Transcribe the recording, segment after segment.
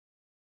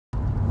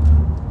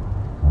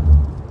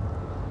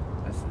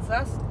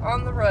us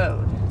on the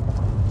road.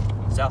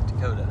 South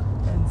Dakota.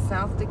 In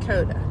South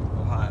Dakota.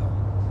 Ohio.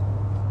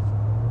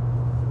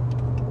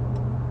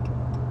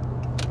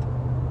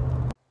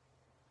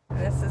 And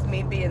this is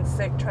me being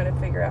sick, trying to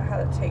figure out how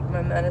to take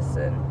my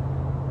medicine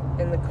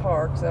in the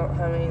car because I don't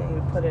have anything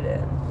to put it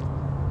in.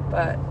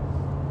 But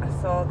I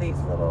saw these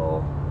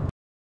little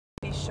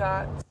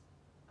shots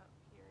up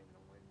here in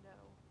the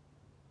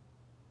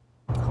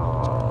window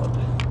called,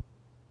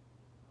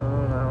 I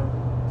don't know,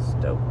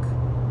 Stoke.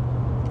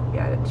 You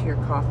add it to your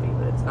coffee,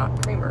 but it's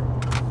not creamer.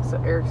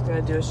 So Eric's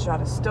gonna do a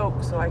shot of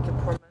Stoke so I can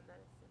pour my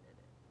medicine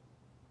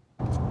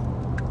in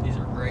it. These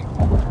are great.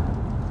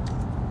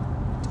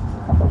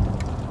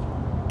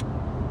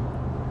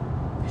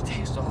 They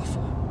taste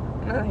awful.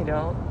 No, they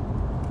don't.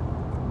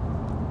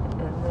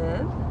 And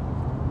then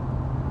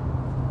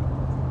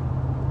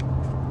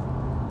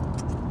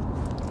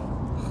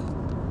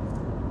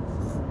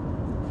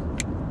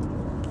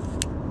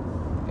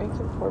I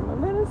can pour my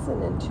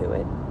medicine into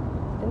it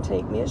and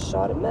take me a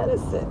shot of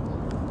medicine.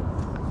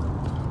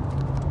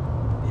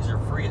 These are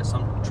free at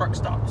some truck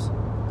stops.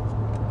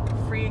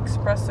 Free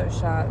espresso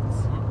shots.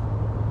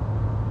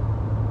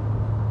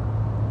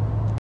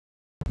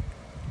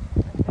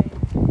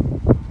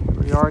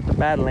 Here we are at the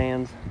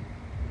Badlands.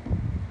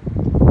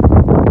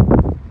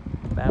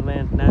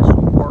 Badlands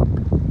National Park.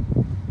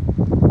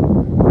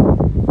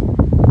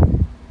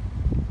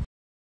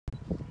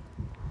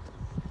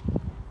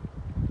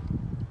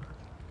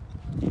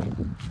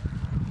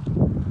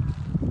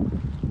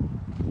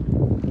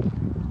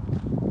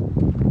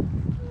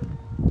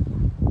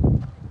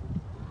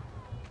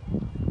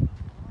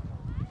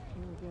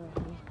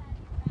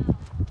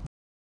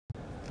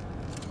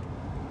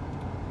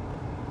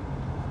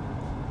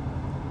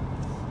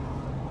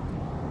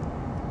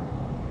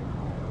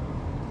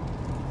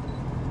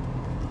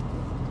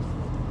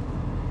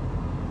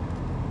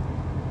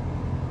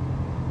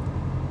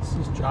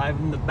 This is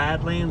driving the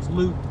Badlands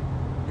Loop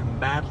in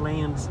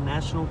Badlands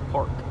National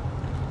Park.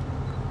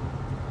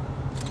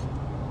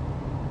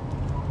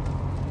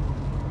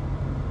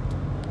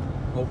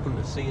 Hoping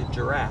to see a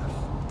giraffe.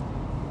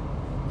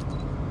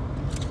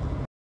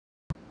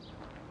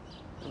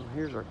 Well,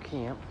 here's our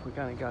camp. We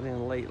kind of got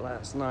in late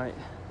last night,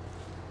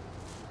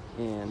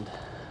 and by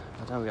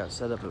the time we got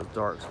set up it was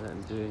dark, so I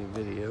didn't do any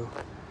video.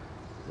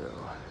 So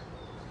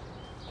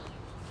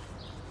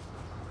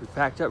we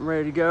packed up and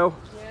ready to go.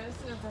 Yeah, this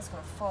is if that's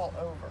gonna fall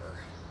over.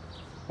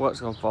 What's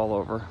gonna fall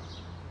over?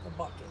 The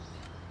bucket.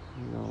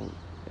 You know,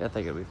 I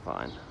think it'll be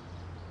fine.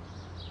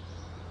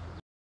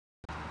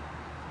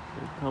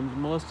 Here comes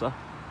Melissa.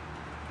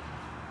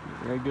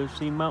 Ready to go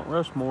see Mount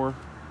Rushmore.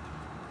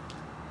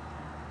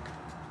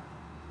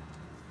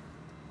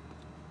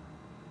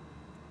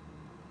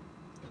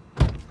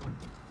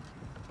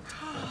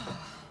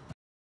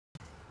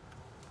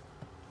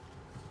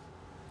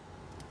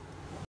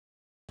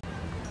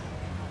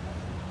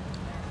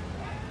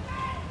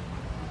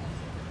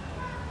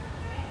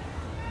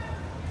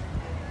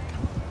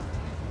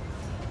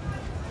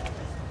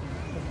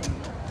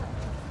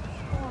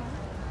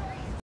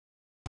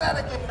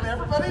 Getting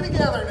everybody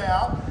together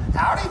now.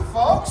 Howdy,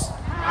 folks.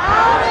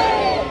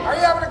 Howdy. Are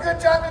you having a good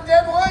time in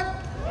Deadwood?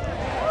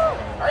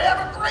 Yeah. Are you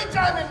having a great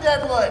time in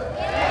Deadwood?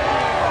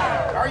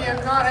 Yeah. Are you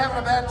not having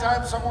a bad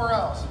time somewhere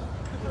else?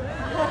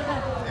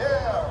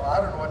 Yeah, well,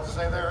 I don't know what to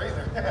say there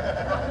either.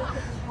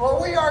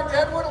 Well, we are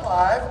Deadwood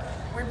Alive.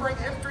 We bring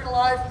history to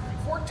life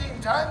 14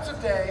 times a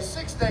day,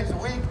 6 days a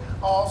week,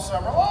 all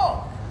summer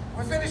long.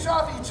 We finish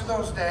off each of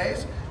those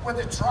days with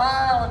the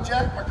trial of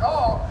Jack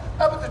McCall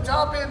up at the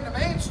top end of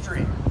Main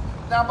Street.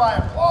 Now, by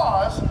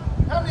applause,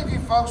 how many of you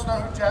folks know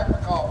who Jack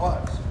McCall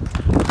was?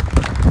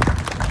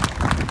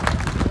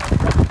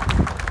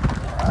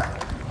 All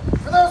right.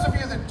 For those of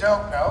you that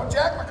don't know,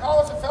 Jack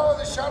McCall is a fellow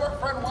that shot our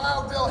friend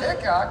Wild Bill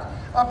Hickok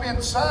up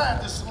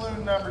inside the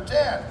saloon number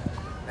 10.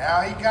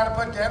 Now, he kind of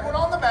put Deadwood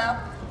on the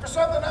map for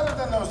something other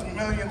than those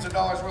millions of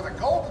dollars worth of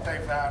gold that they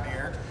found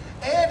here.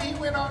 And he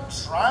went on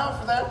trial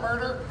for that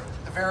murder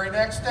the very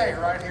next day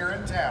right here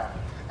in town.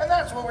 And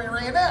that's what we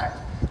reenact.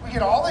 We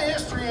get all the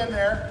history in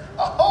there,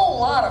 a whole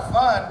lot of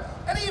fun,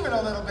 and even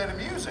a little bit of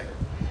music.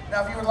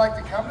 Now, if you would like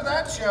to come to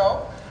that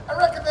show, I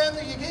recommend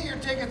that you get your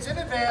tickets in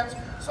advance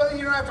so that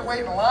you don't have to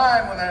wait in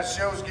line when that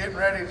show's getting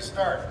ready to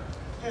start.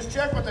 Just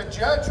check with the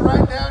judge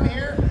right down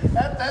here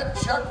at that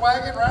chuck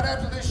wagon right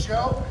after this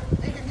show.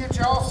 He can get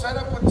you all set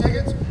up with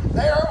tickets.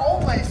 They are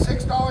only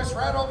 $6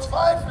 for adults,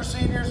 $5 for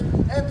seniors,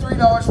 and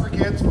 $3 for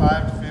kids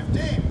 5 to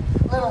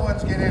 15. Little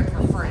ones get in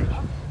for free.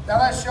 Now,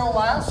 that show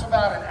lasts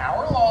about an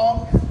hour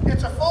long.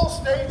 It's a full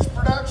stage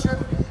production.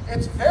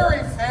 It's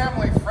very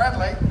family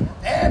friendly,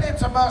 and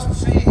it's a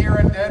must-see here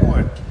in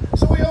Deadwood.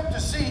 So we hope to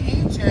see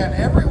each and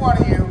every one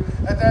of you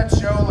at that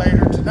show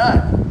later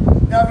tonight.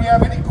 Now, if you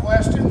have any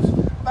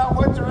questions about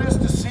what there is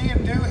to see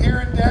and do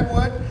here in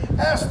Deadwood,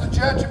 ask the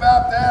judge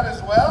about that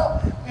as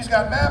well. He's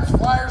got maps,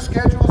 flyers,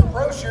 schedules,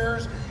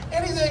 brochures,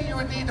 anything you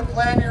would need to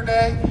plan your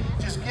day.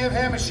 Just give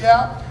him a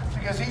shout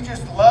because he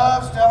just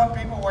loves telling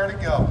people where to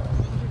go.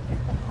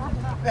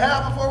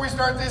 Now, before we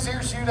start this here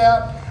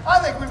shootout, I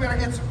think we better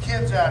get some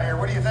kids out here.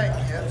 What do you think,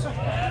 kids? Come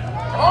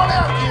on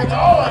out, kids,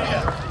 all of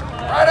you.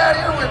 Right out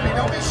here with me.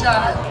 Don't be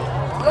shy.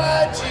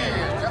 Right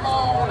here. Come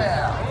on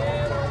out.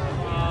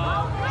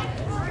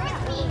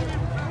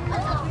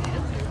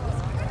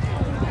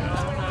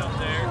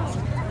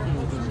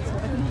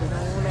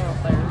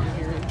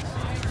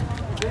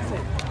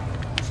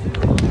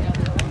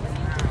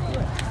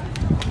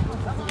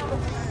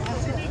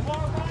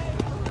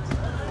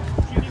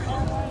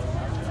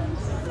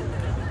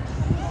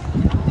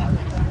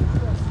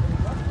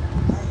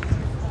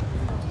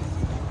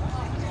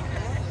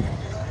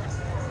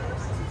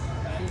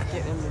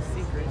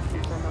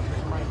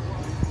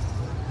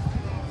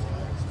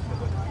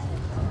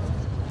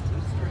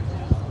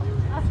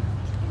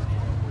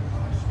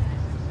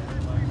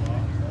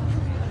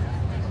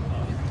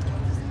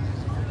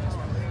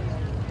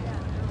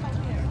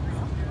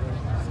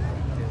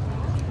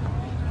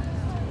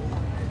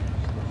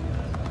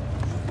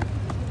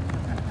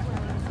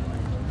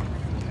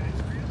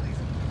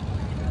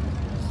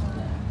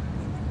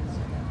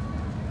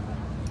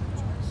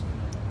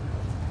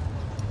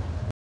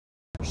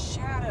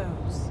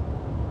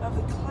 Of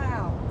the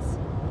clouds.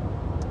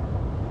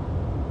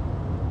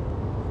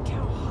 Look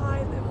how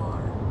high them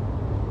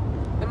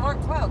are. Them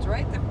aren't clouds,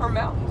 right? Them are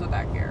mountains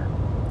back here.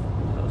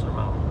 Those are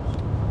mountains.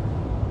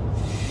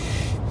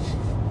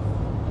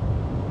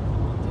 I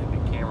don't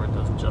think the camera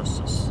does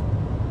justice,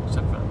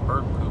 except for that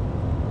bird poop.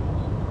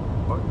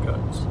 Bug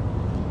guts.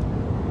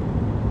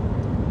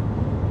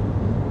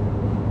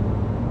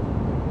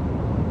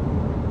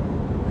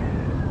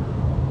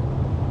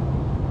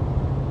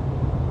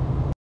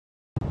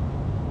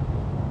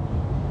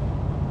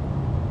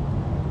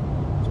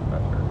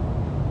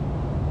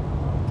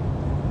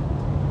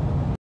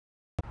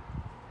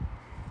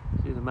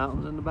 See the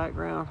mountains in the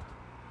background?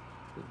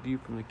 The view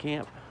from the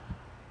camp.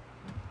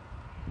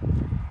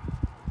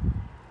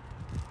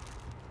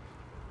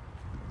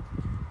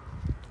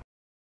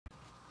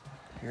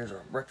 Here's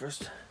our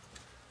breakfast.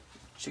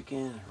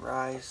 Chicken,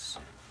 rice,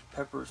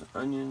 peppers,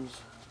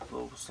 onions, a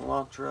little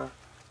cilantro,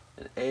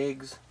 and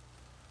eggs.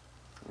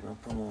 We're gonna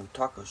put them on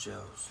taco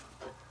shells.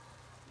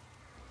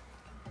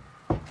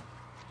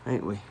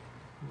 Ain't we?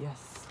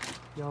 Yes.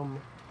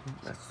 Yum.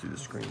 That's through the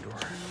screen door.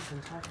 Cheese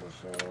and taco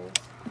shells.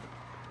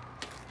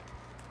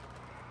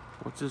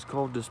 What's this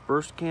called?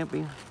 Dispersed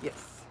camping?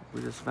 Yes. We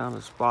just found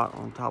a spot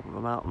on top of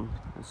a mountain,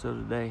 and so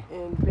did they.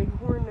 In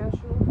Bighorn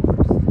National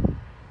Forest.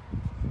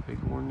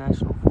 Bighorn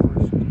National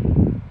Forest.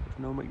 There's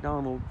no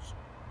McDonald's.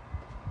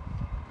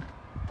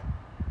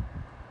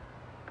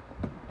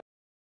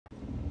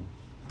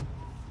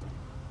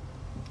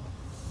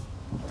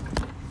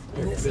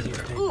 Here,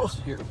 videotape us.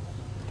 Here.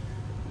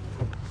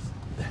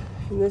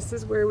 And this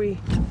is where we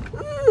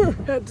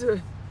had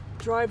to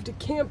drive to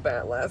camp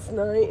at last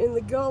night in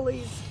the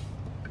gullies.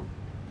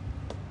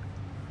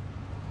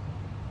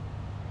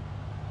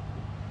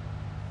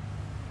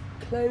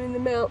 Climbing the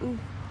mountain.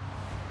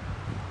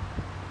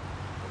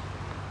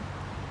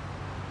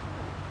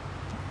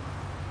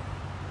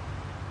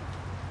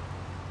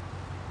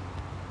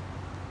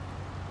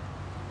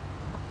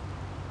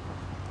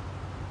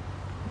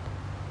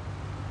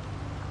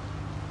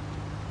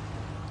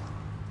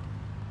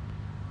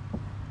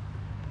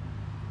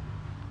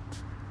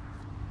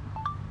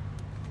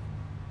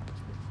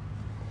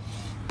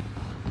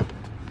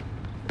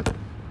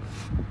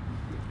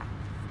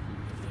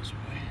 This way.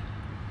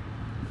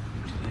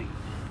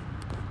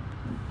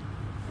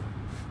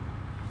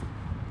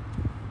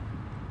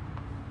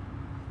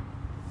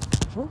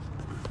 Huh?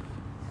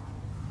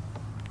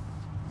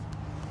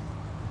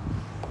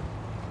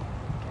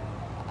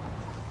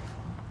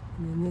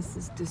 And then this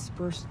is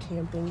dispersed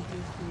camping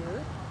through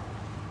here.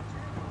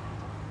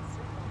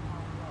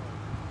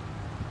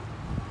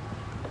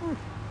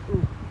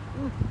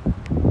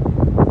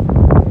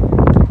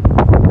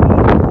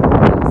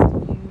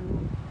 Best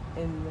view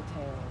in the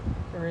town,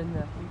 or in the,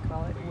 what do you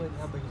call it? Woods.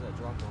 How big is that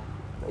drop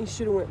off? You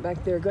should have went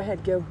back there. Go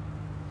ahead, go.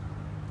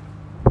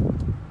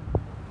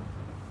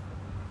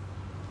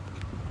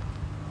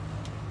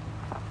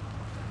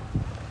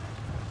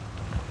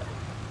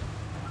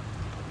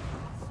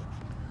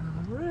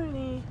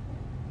 Alrighty.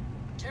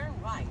 Turn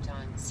right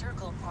on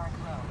Circle Park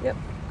Road. Yep,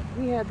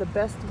 we had the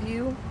best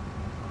view.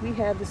 We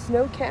had the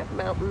snow-capped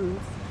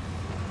mountains.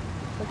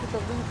 Look at the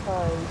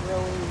lupine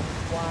growing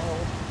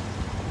wild.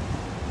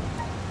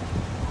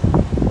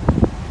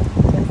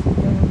 That's the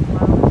yellow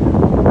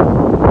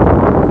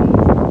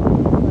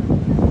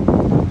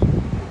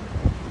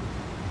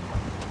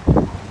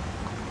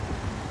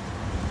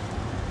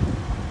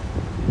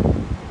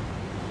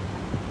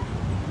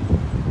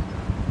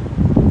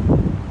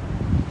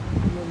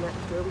and then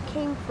that's where we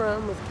came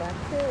from, was back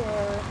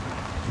there.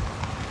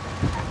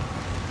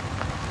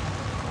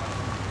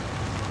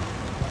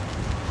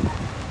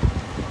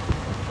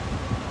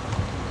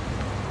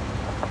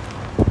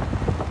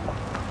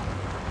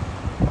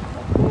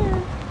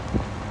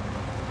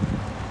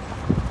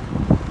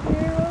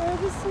 Here are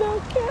the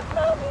snow-capped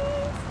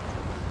mountains.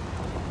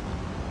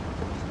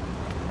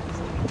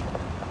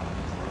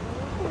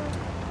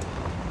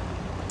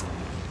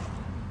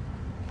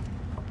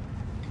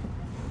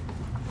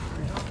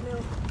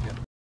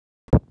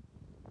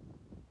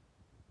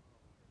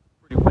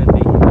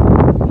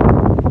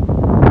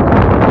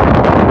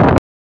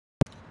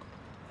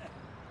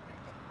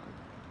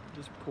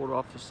 Just pulled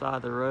off the side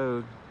of the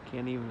road.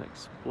 Can't even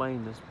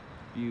explain this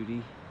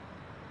beauty.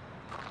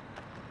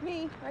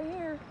 Me, right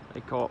here.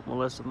 They call it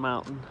Melissa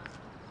Mountain.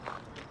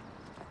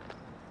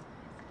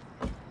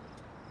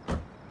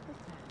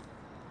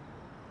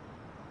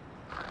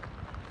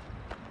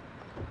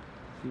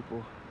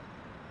 People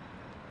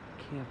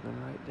camping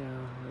right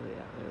down where they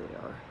at. There they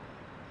are.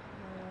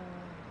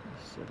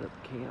 Set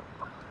up camp.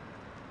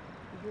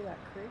 You hear that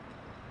creek?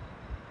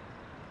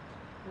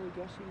 Really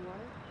gushing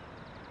water?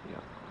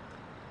 Yeah.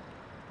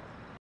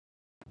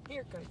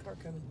 Here, got a car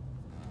coming.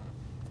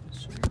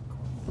 Show you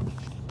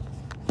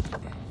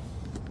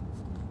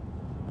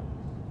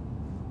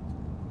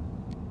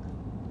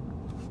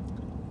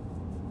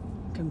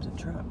Comes a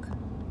truck.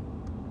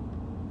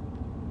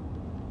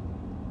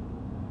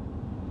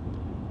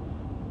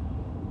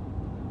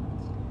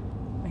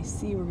 I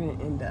see we're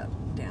gonna end up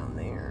down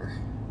there.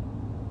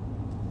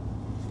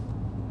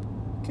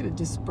 Could have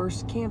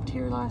dispersed camped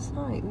here last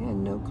night. We had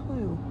no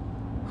clue.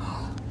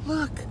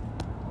 Look!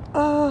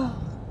 Oh!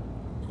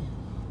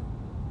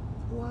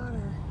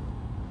 Water.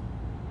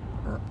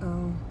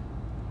 Uh-oh.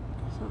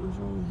 Something's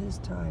wrong with his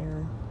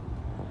tire.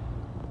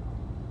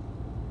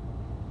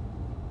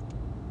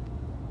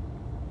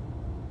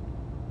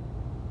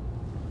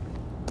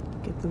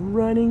 Get the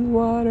running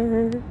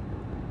water.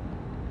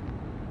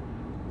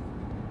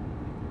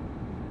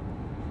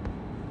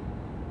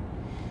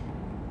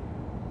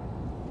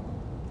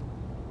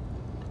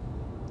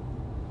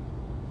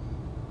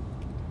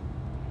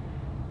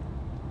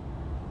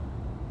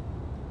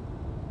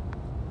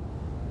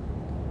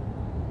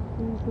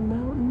 There's the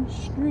mountain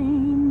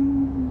streams.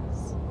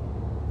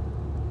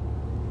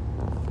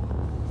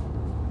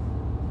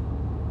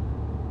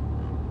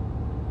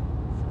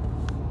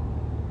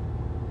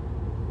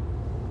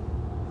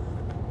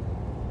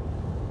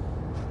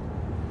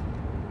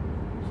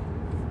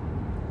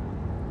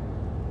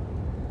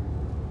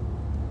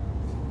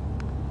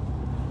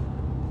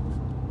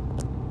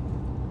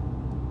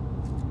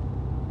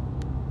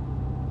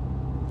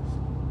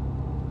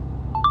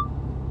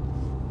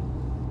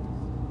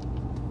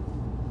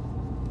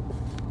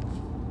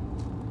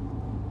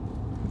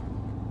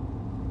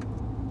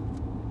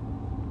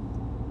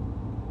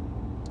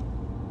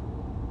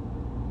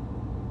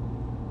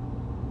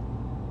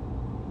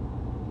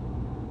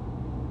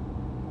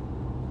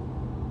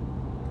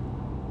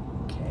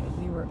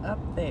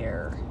 Up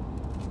there.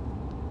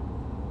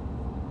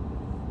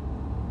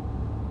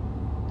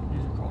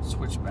 These are called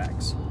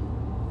switchbacks.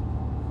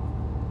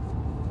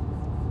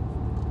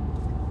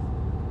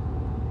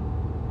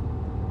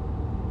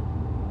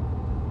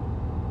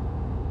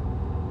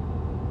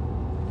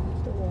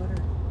 There's the water.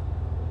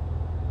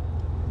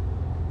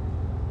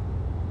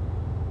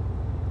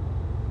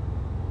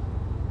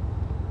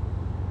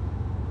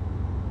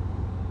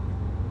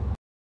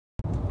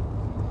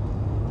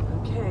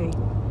 Okay,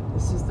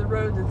 this is the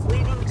road that's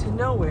leading to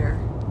nowhere.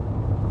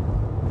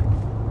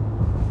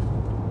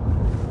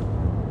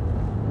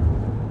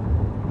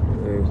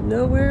 There's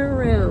nowhere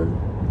around.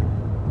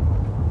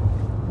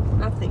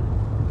 Nothing.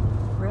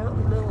 We're out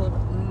in the middle of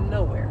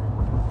nowhere.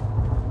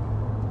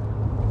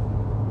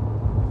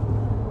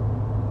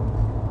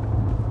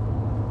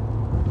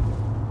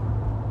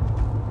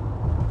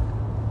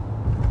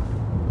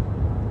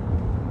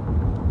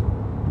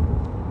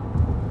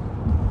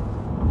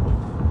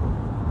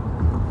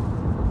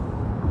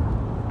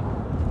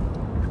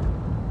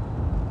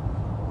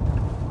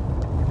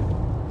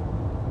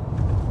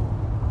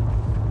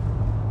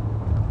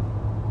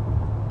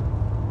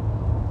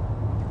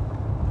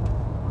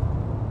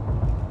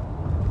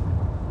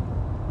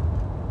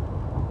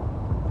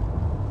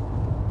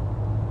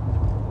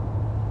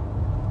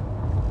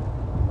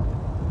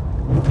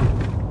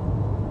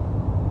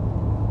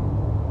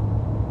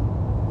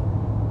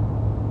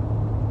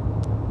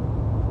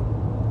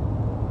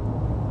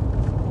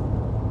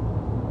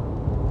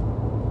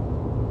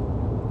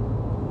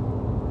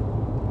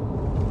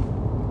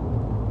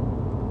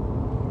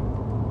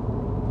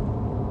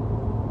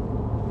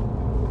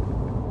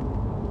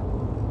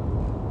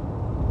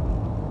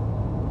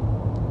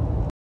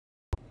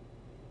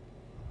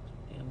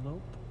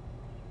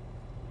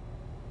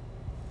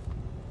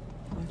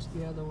 There's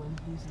the other one.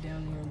 He's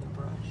down here in the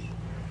brush.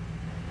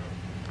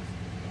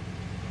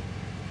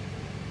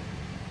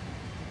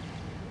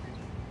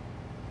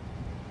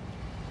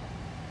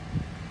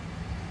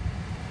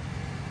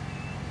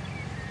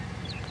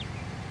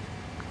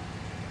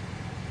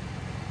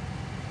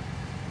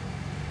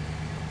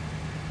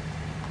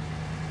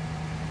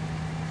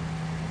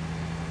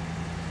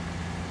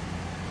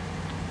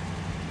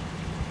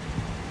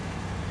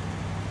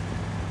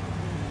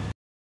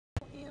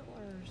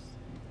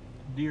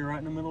 Deer right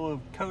in the middle of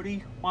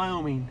Cody,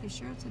 Wyoming. You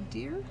sure it's a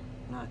deer,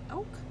 not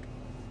elk?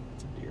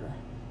 It's a deer.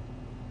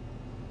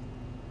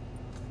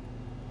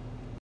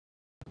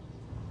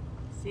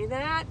 See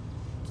that?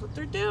 That's what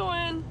they're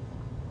doing.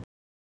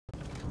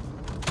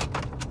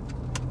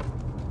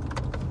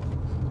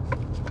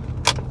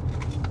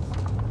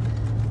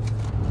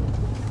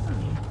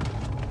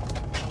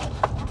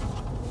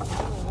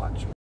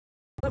 Watch.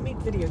 Let me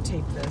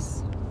videotape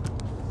this.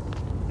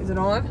 Is it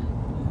on?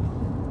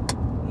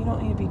 You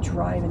don't need to be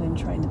driving and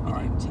trying to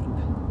videotape.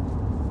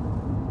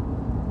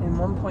 In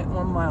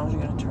 1.1 miles,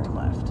 you're going to turn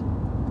left.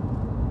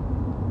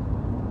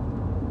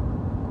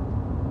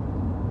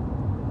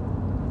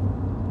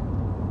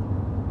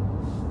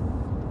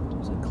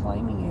 There's a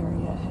climbing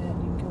area ahead.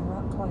 You can go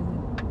rock climbing.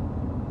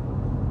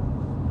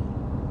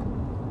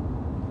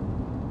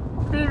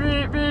 Beep,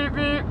 beep, beep,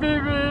 beep,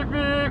 beep, beep,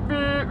 beep,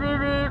 beep,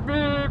 beep,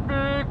 beep,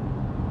 beep.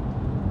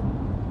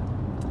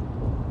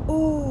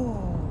 Ooh.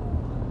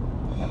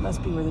 That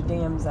must be where the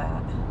dam's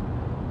at.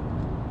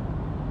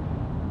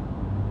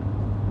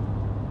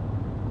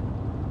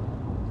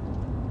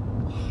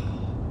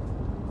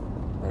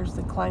 There's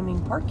the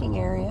climbing parking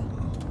area.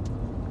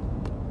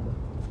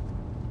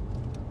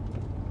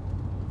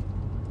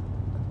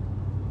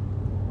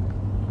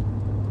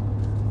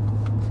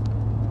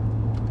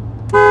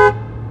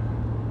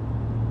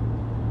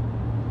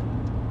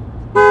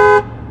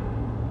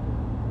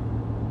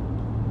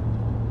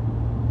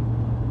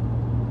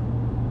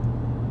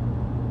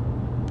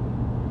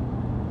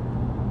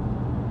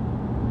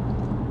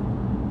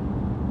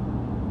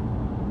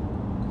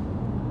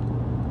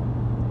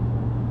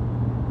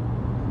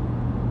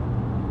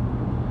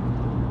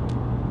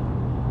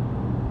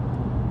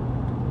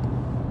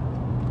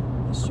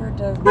 Sure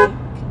does make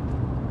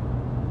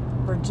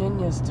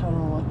Virginia's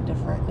tunnel look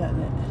different,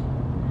 doesn't it?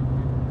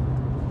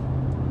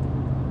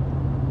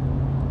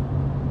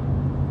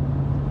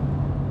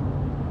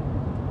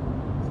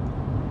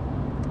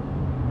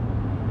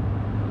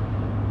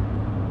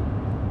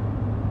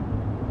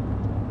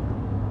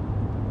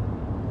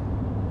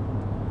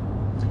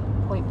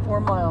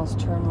 .4 miles,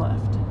 turn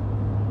left.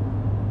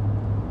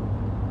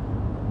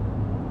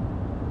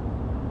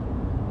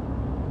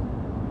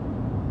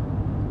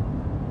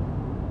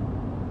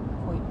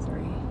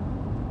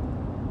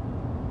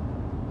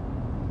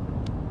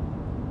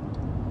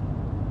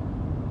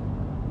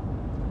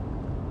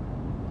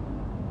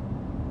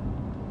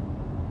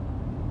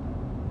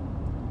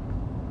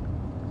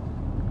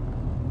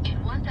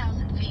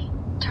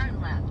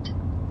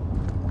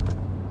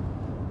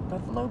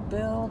 Buffalo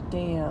Bill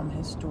Dam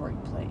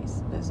Historic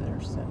Place,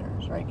 Visitor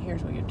Centers. Right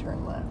here's where you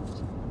turn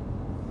left.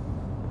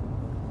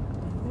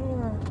 Right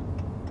there.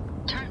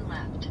 Turn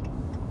left.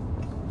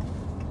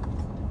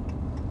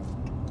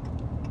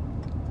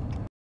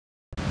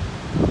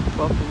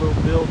 Buffalo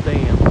Bill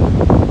Dam.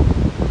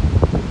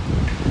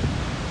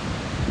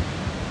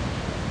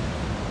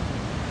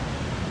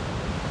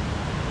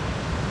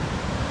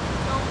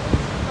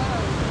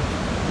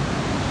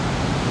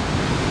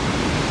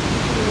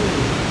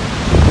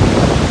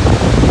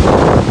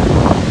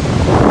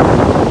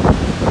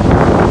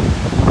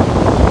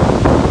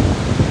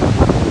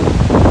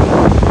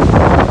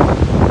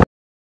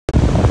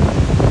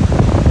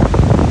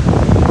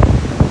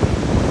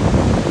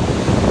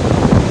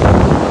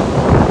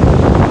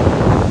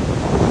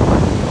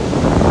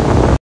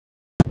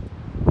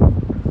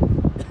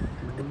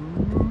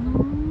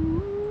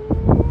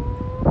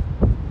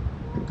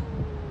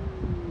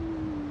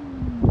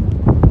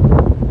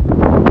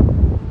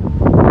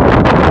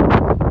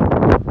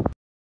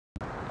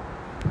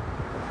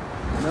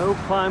 No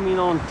climbing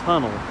on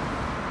tunnel.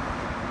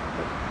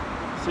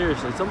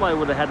 Seriously, somebody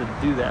would have had to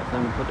do that for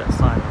them to put that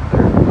sign up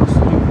there. How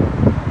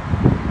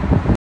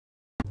stupid.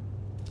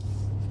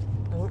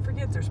 Don't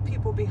forget, there's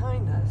people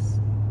behind us.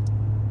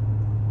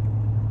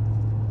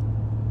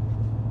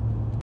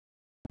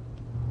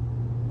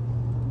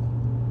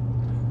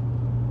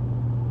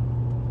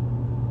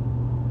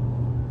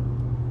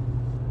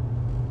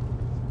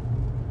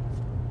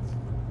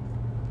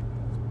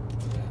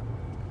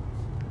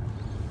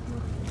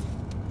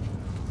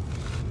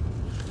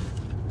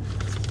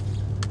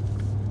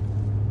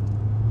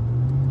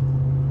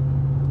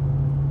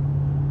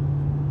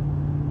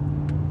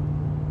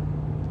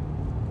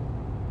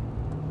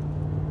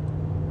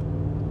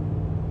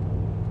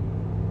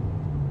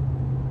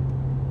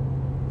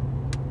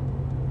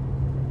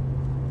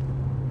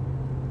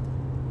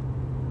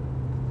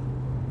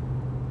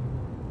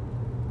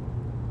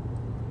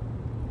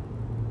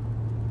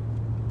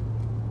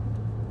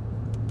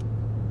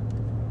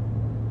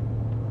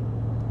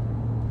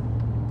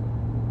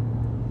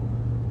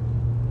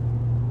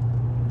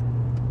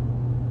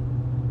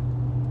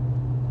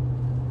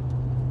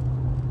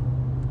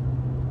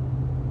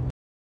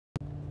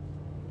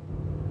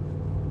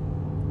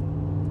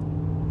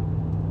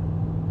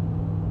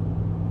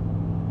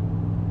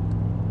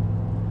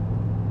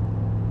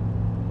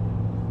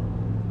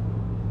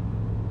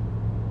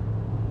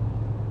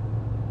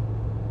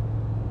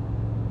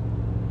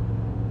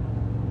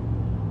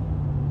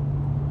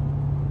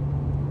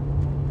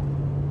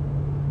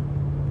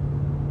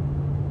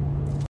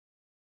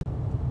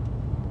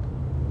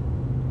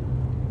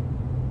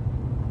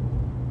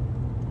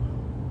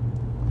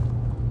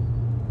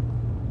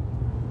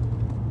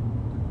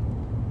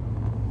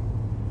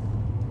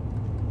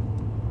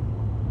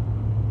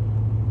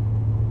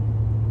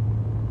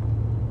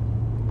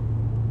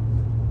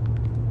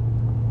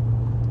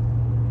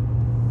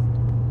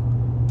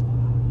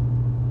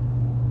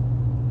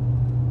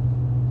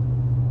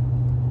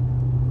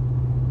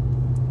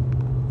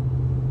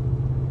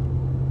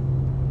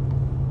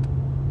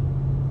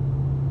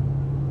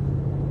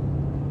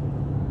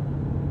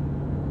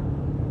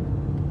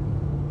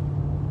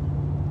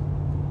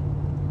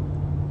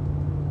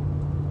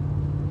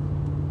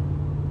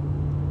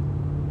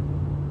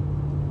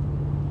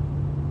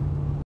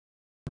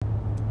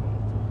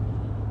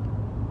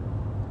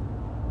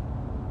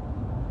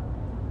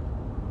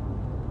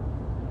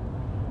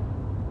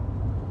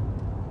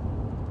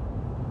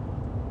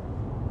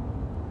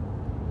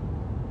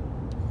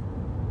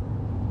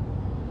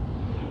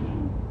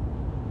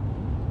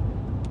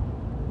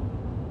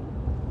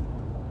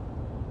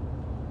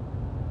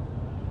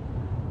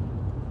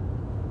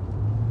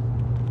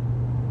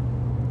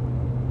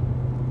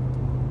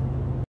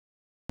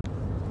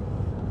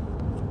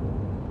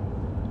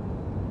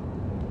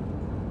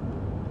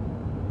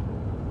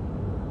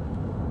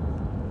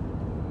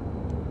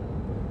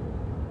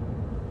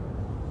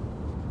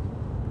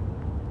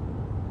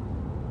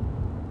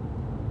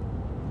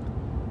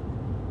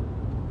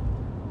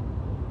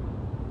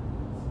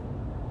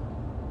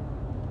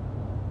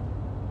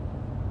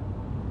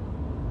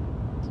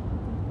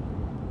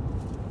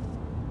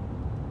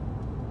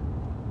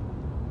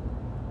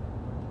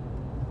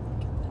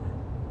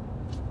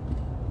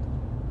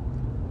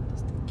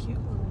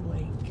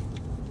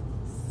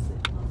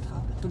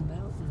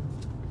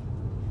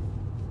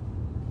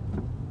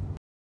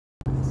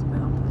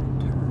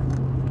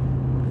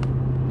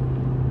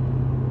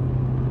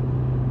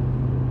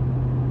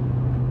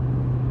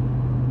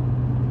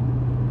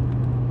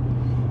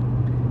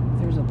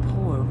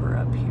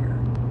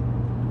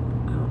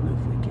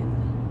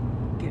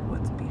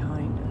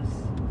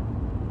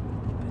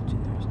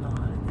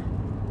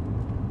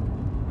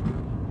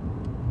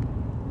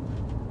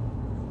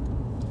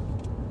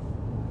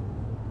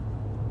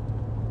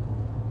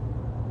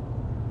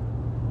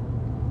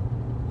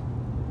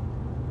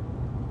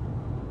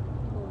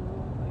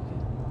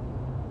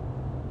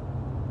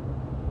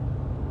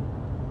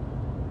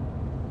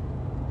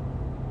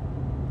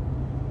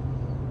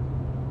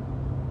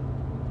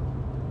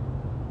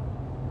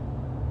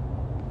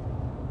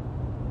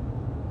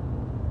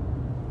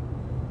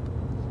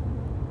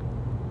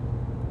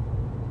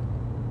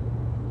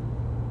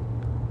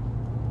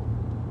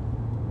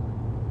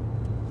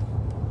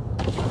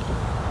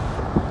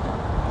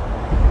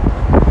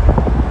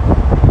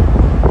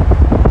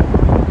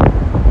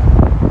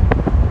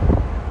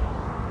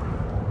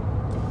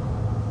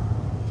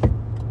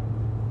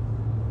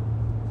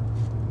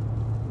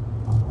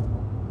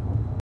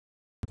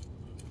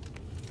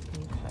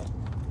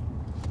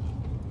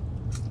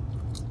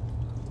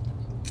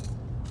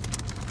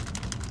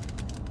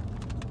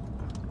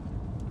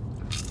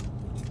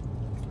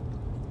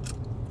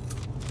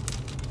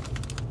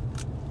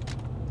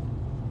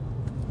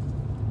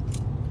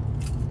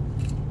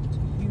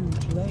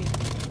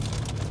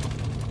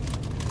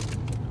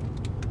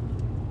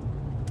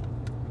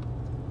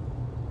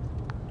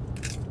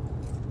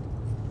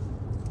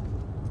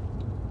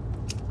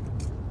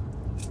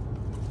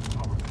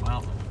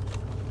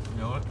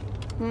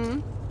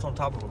 It's on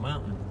top of a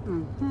mountain.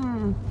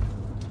 Mm-hmm.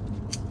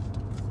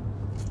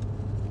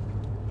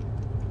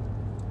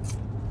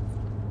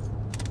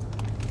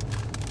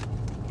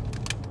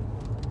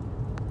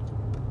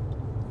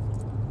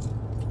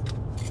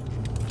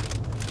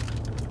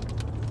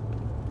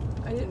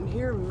 I didn't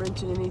hear him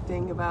mention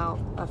anything about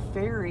a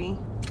ferry.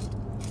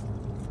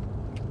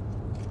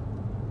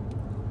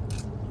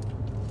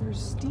 There's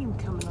steam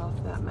coming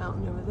off that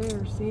mountain over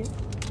there. See it?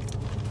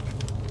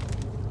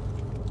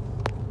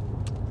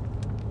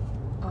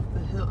 Off the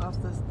hill,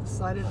 off the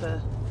side of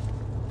the.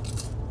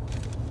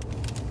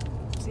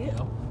 See it?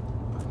 Yep.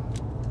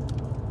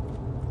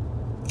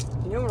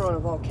 You know we're on a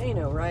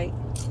volcano, right?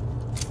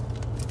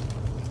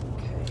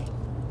 Okay.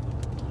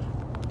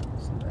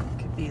 So that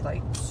could be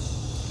like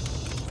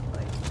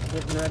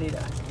getting ready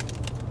to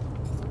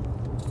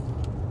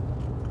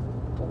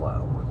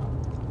blow.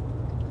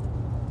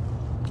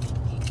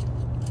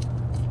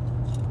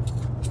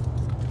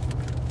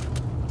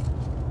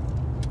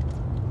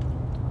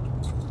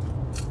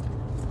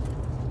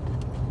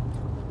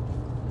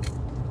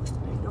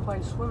 Ain't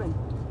nobody swimming.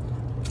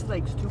 The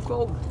lake's too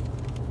cold.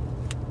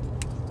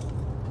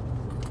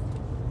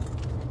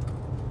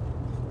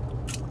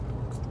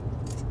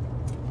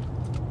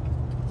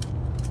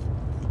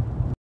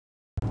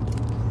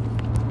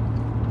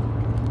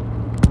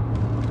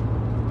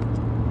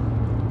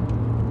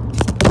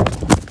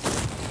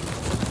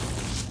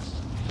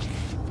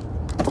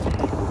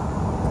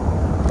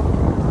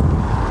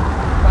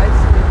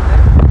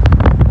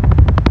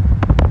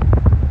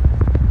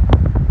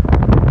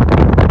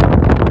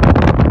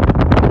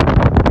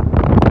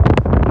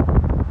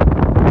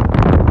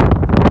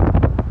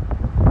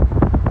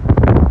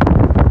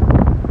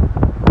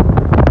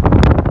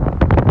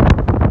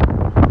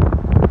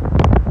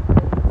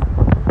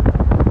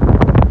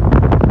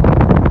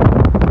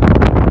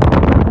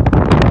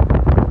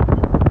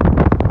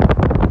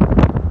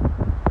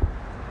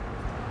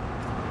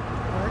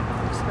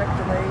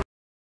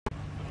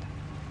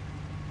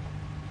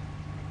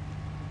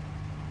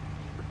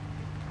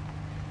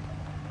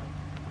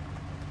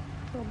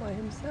 All by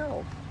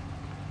himself.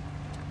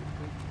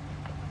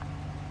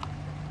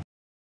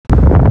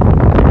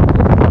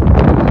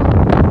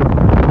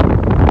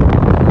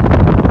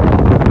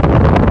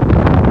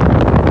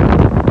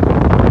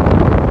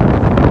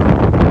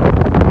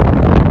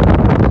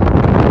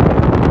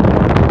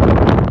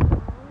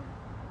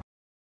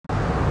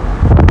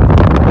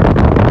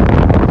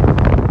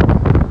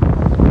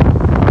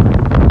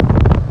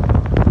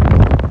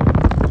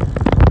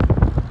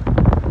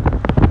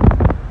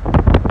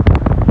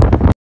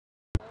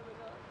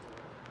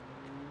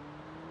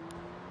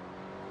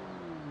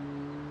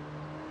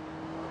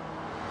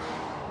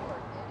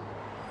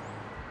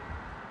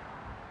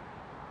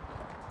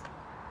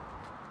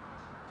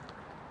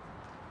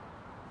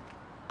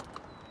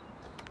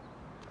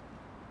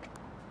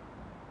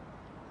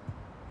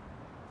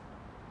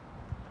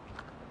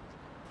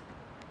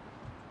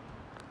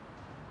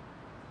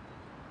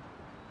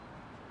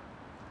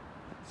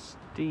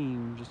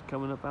 Steam just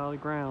coming up out of the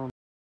ground.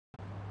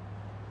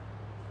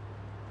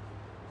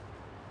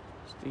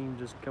 Steam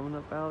just coming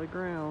up out of the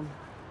ground.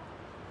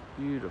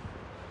 Beautiful.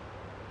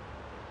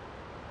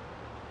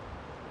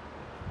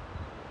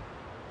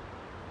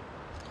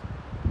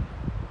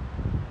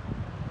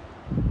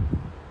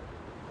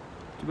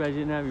 Too bad you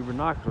didn't have your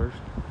binoculars.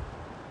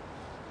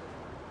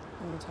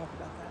 We'll talk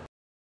about that.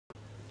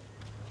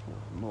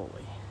 Holy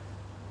moly.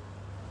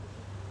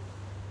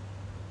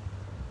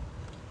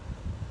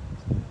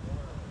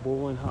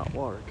 Boiling hot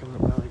water coming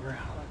up out of the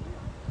ground.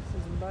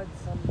 This is mud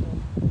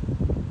something.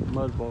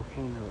 Mud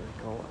volcano,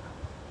 they call it.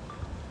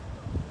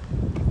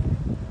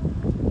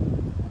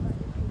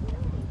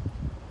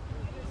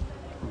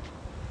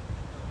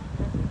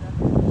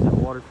 Use that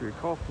water for your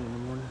coffee in the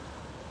morning.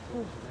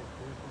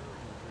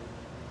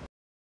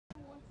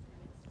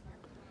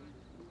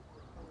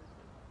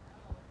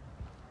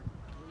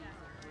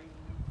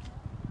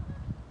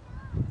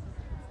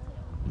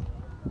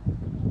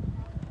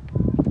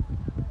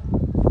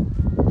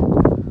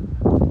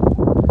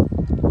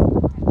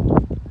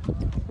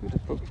 Look at the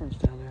footprints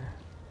down there.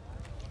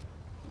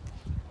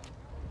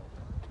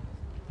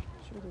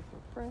 Show the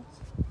footprints.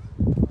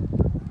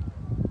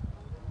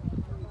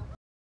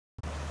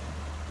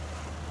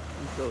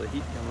 You feel the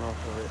heat coming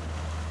off of it.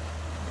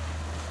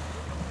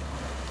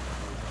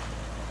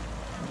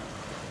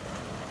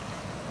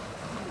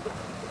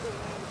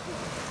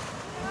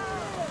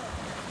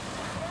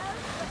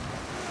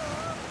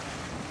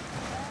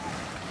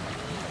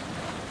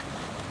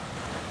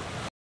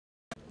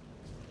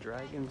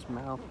 Dragon's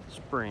Mouth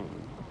Spring.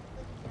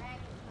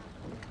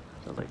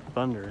 Sounds like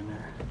thunder in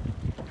there.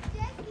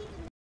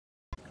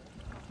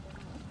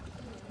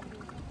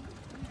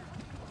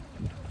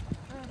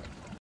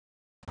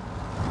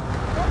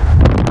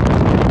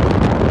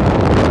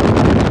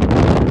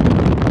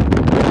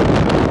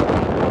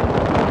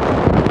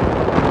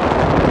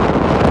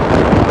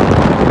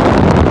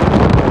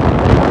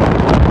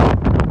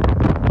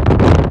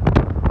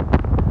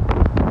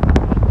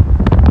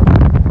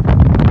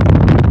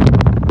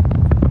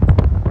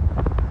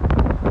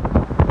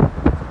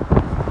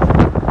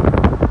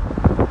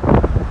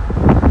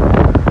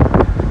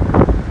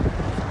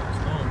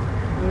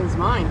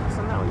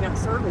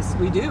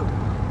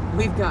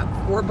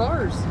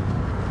 bars.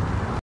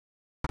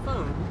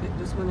 Phone. It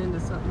just went into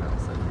something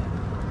else.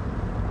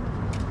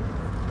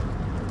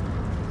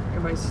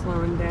 Everybody's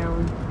slowing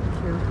down.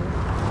 Careful.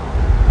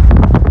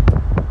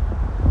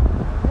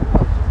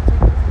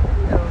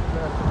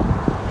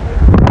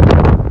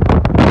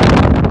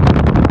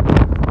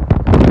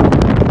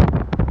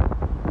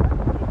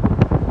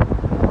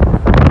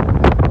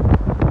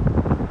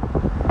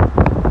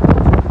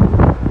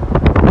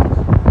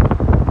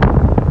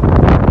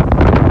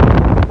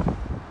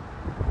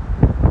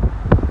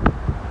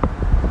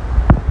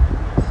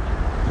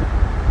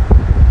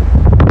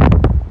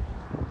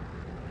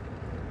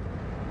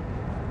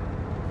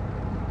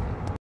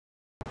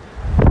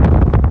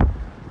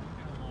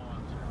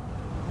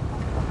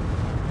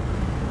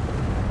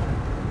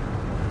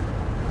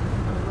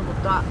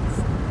 Dots.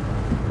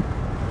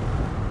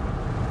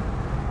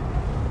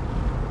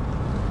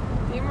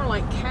 They were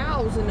like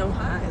cows in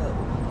Ohio.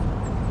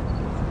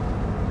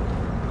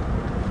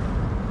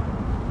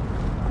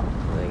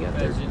 They got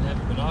their... didn't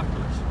have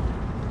binoculars.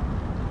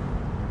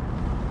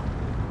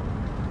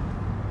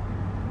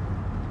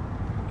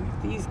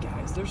 These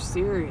guys, they're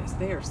serious.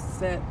 They are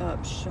set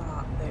up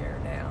shop there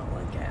now.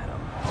 Look at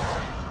them.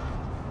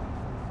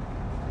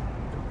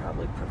 They're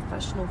probably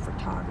professional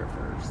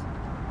photographers.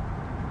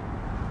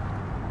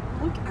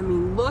 Look, I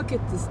mean, look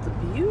at this, the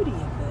beauty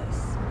of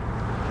this.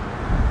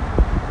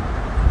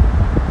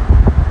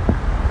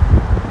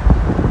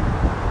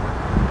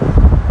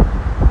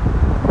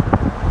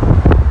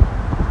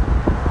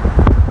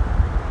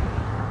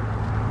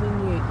 I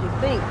mean, you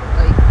think,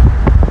 like,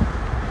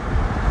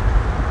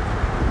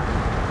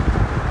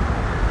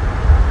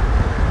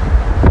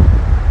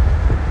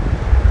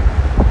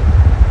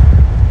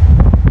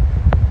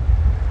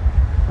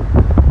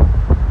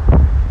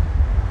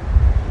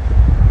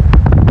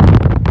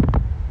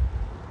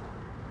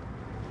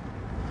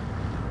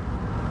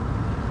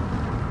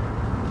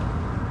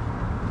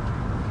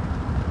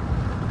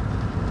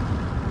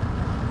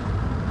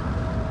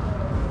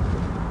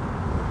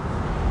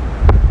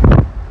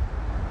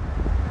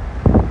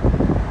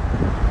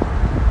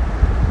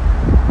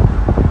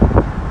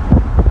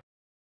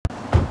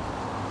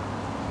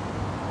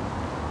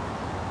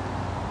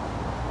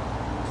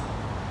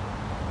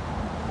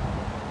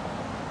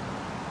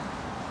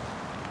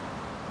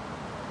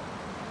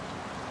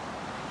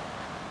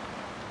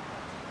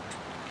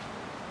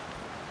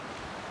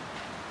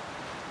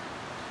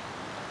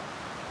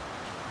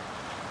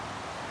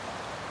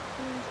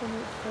 isn't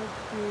it so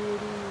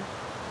pretty?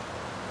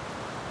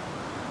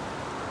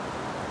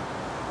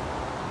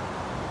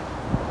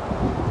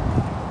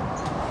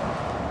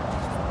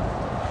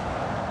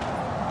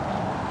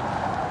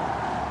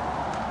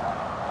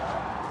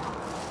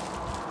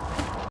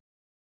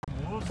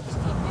 Wolves and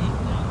stuff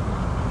eating now.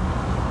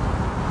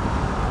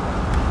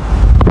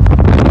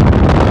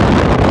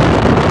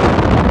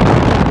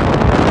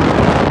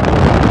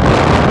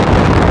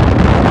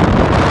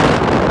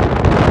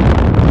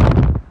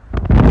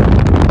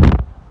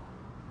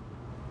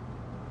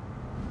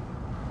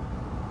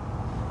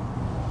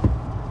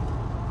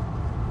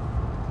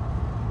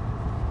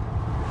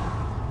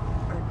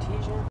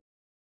 Artesian.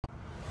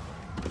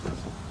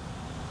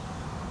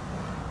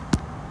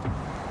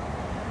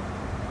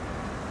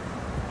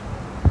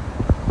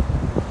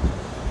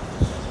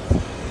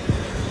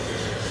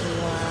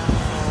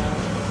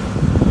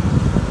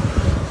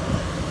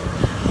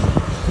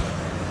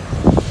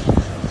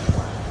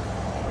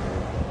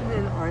 And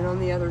then right on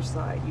the other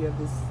side, you have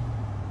this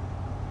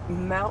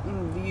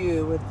mountain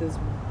view with this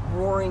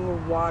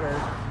roaring water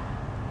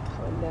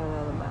coming down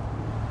out of the mountain.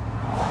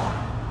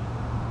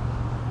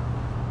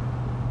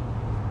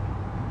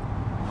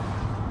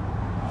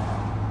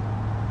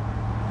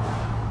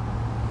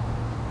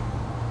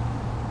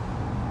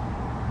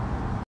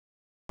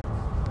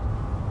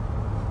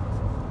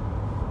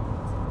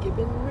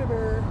 Gibbon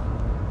River.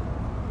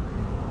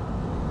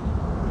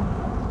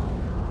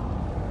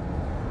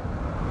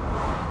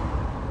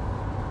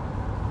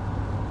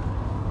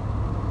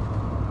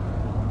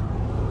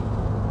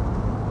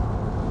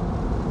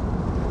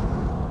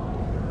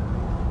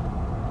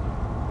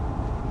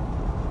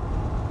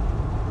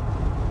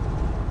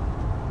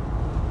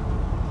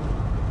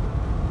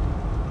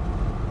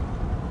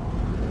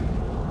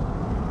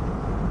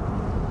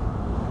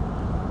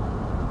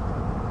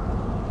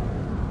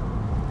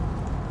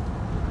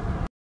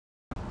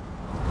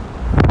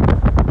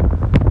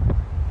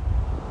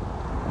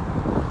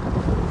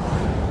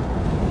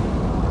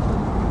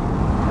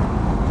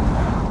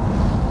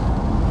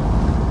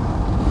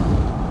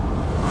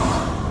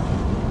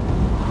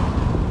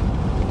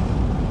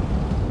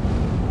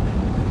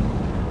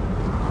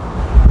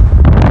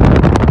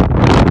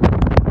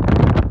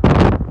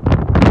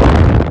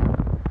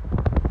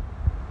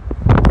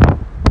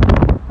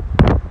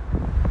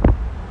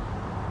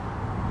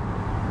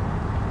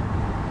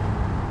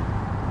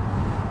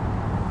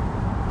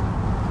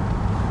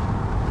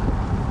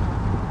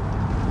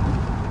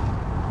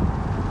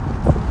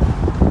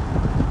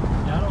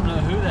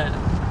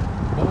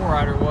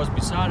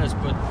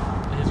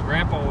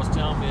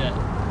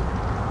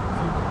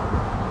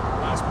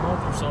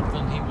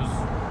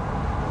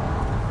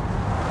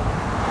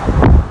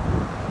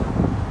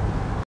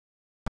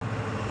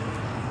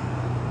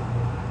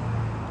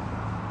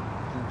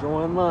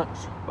 having lunch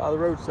by the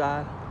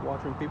roadside,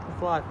 watching people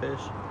fly fish.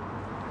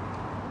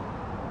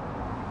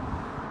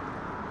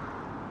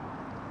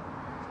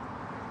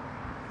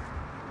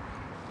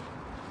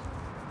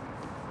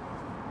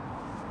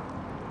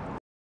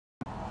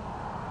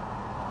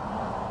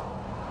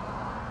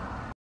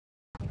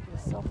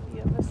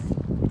 Selfie of us.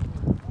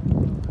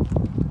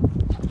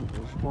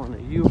 There's one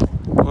of you.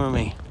 One of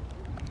me.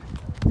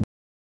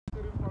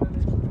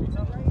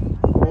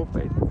 Oh,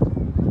 baby.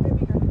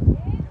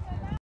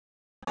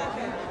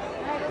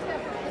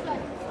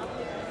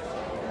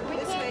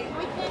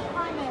 We can't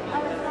climb it. I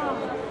was wrong.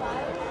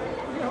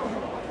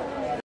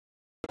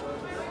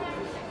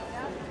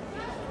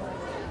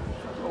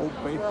 Old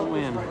Faithful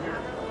Inn.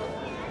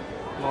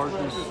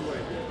 Largest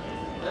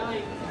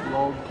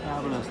log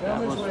cabin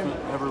establishment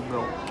ever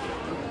built.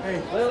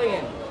 Hey,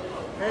 Lillian.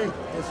 Hey,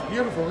 it's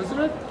beautiful, isn't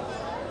it?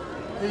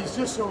 He's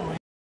just so.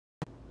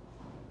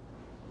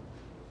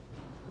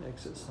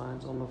 Exit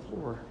signs on the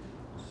floor.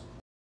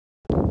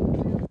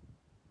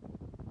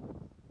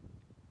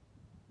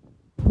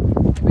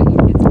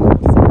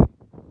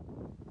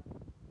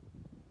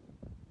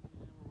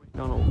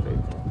 On Old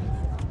Faithful.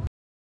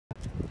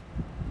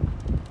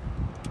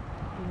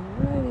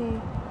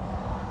 Alrighty.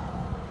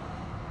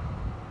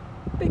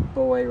 Big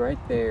boy right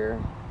there.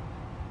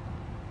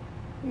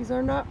 These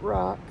are not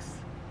rocks.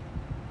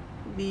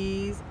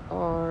 These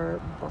are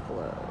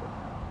buffalo.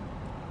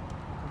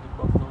 There's a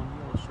buffalo in a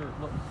yellow shirt.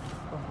 Look,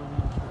 buffalo in a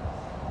yellow shirt.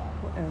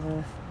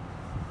 Whatever.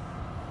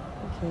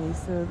 Okay,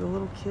 so the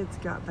little kids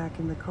got back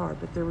in the car,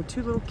 but there were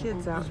two little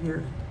kids out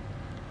here.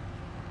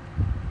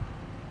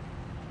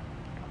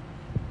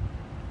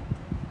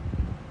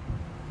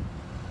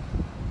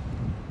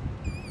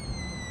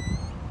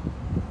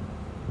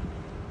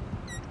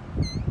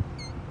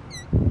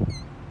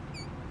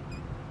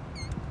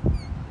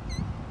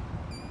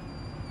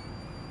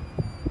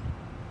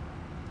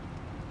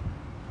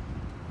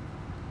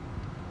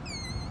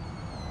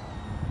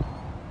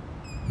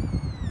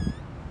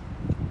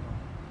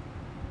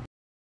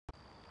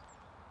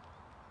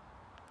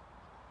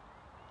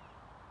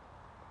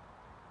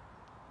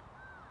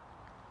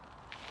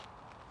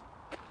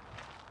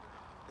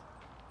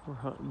 We're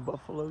hunting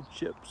buffalo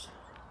chips.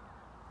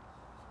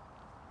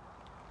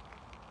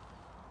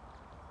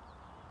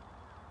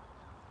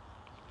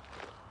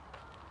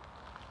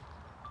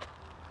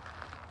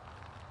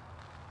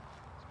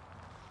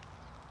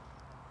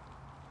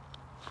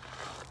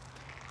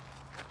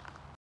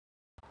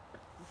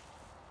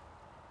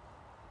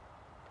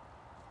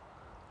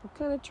 What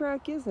kind of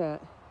track is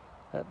that?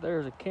 That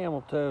there's a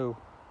camel toe.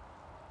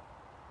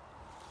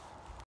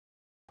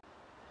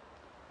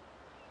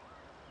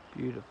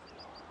 Beautiful.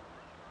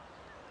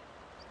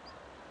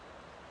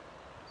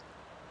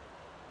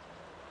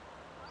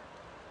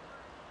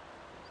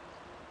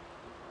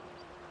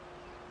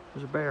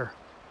 There's a bear.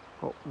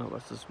 Oh, no,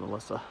 that's just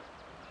Melissa.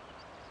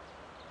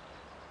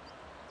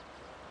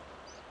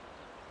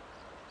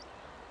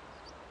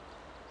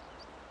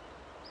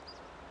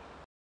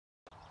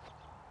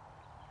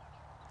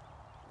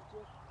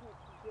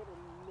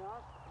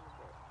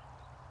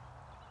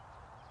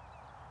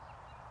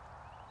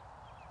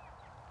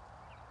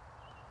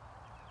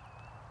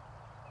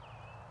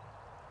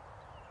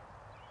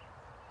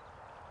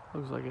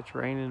 Looks like it's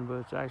raining, but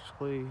it's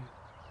actually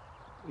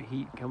the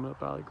heat coming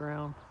up out of the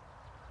ground.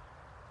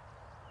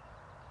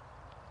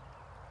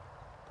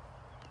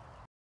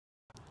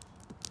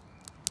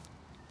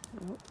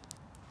 Oh,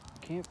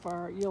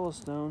 campfire at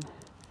Yellowstone.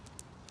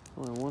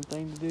 Only one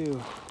thing to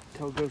do.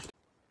 Tell ghost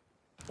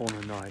on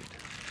a night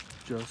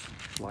just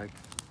like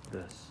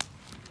this.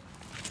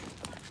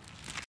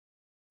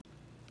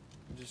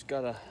 Just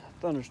got a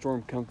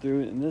thunderstorm come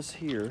through, and this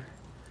here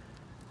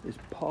is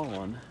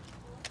pollen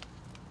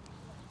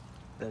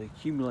that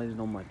accumulated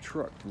on my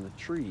truck from the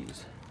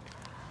trees,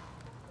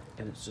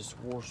 and it's just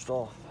washed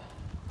off.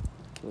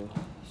 The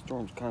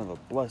storm's kind of a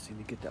blessing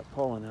to get that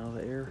pollen out of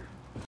the air.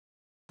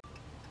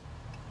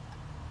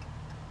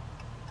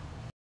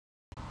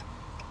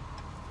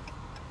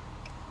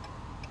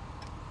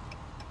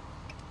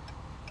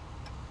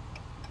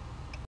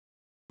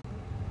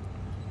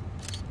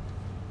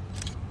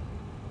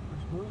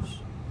 There's moose.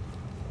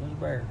 There's a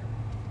bear.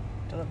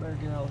 Tell that bear to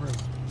get out of the road.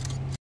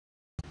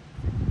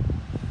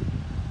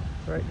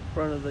 Right in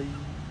front of the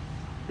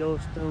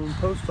Yellowstone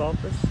post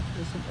office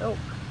is some elk.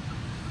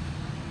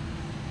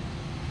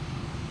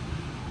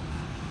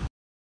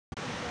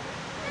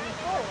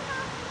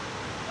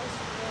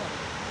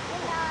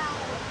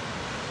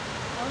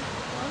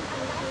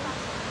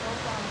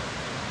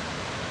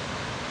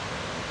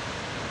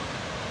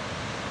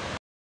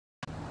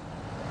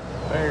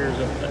 Bears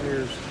up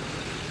there.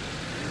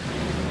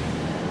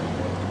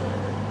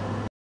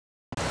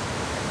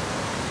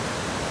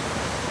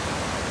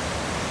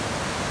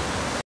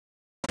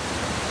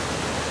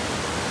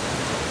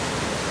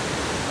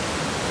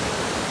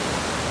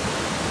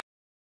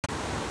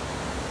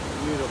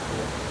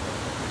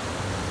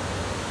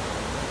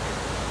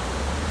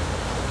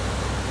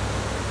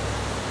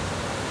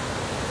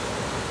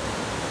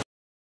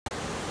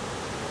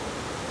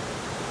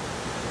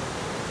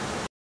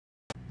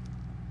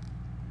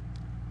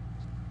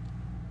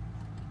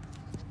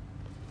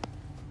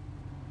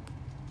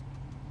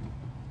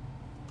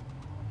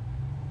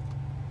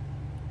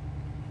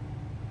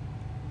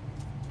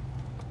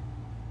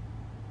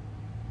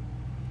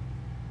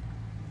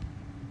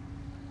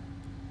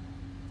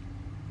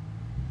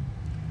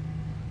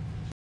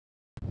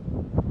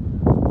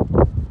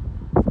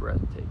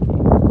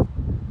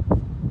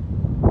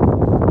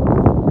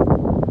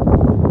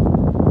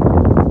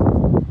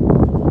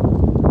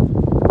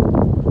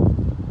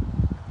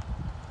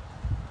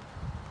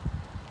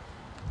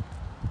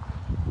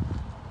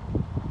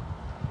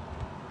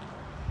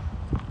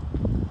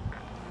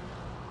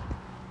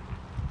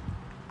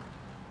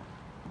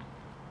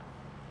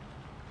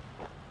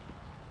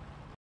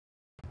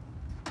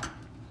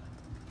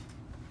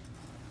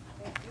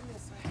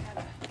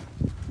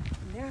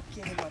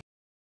 Get him up.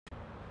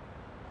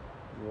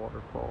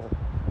 Waterfall.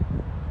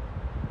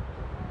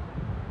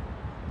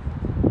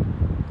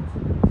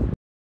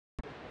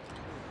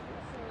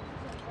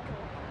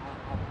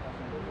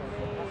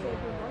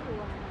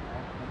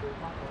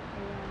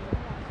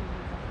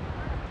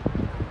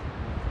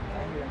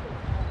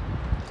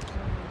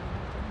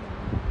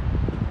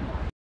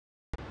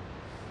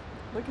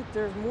 Look at,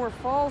 there's more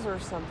falls or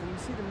something. You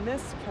see the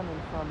mist coming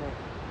from it.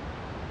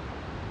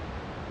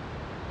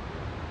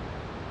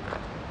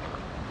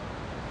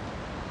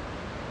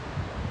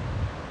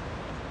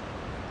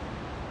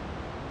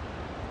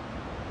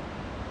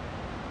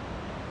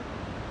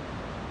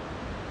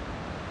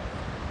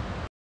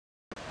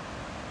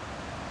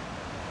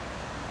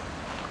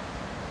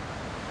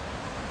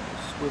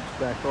 Switch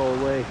back all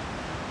the way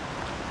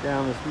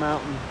down this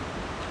mountain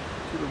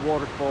to the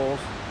waterfalls.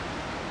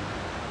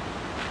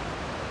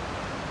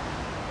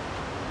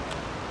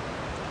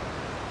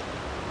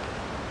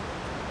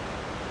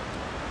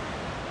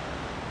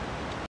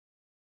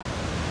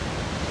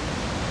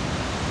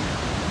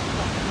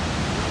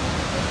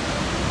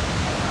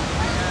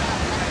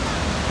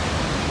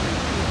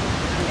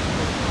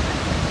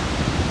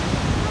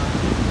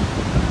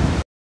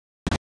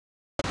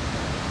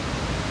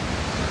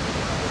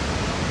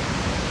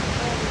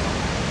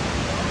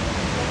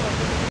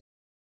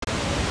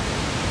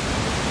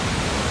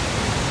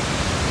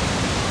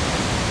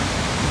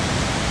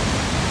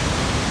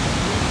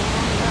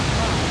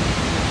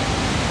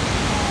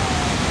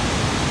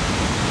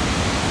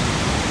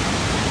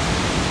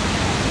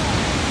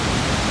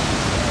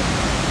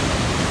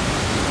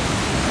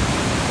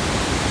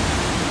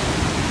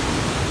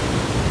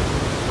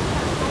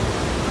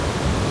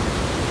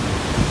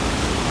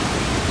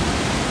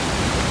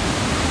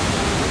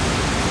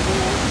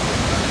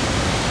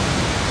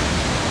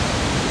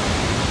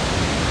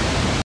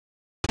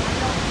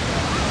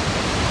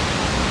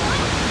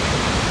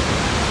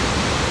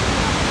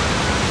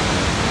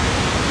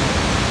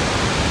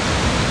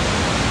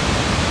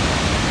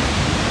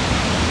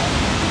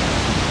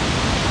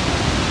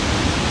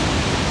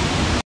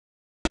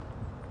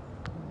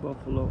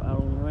 Buffalo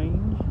out on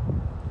range.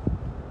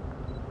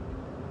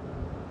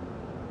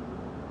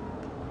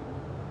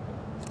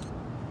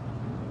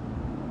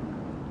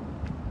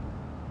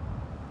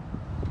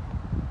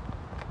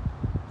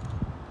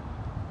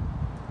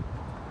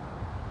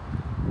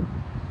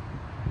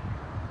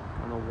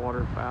 Kind of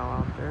waterfowl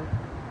out there.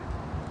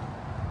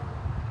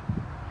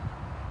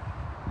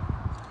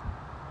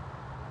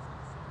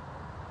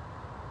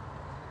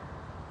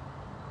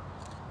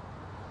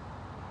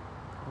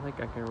 I think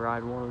I can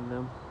ride one of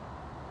them.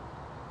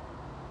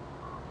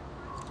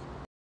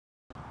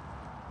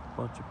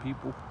 Bunch of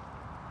people.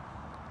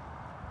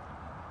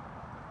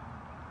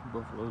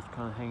 Buffalo's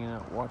kind of hanging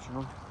out watching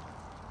them.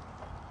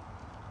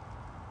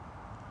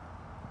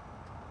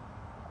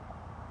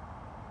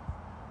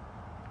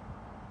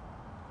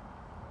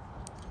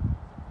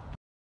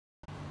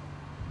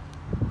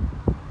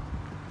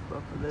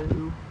 Buffalo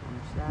on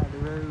the side of the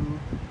road.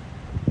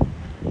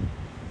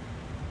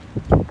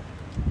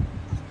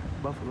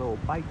 Buffalo will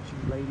bite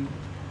you, lady.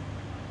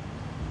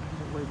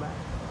 Don't worry about it.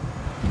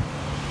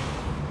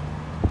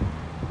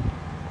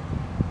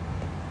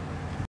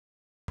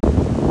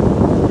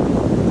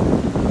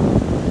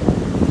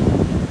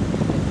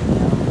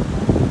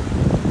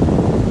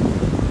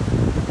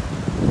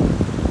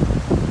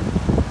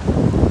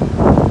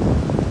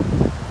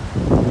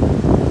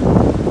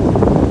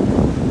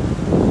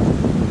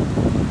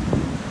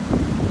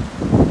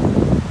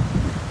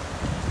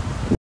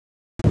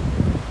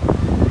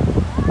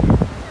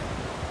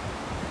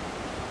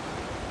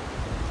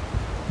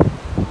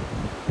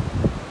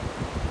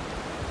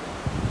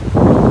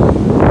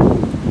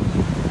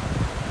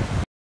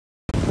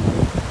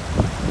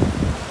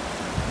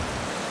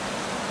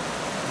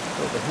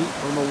 The heat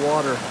from the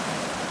water.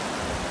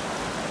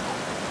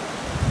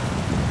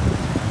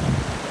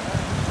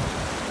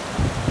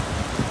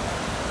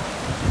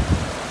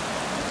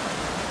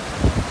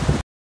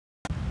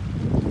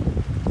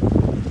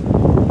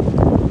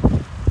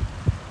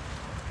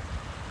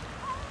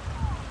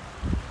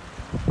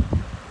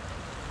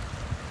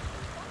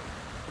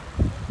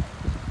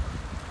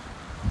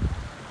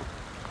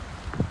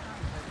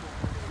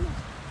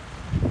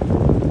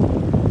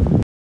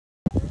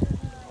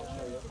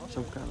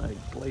 Some kind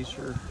of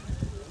glacier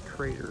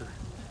crater.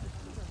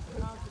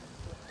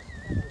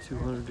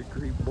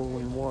 200-degree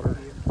boiling water.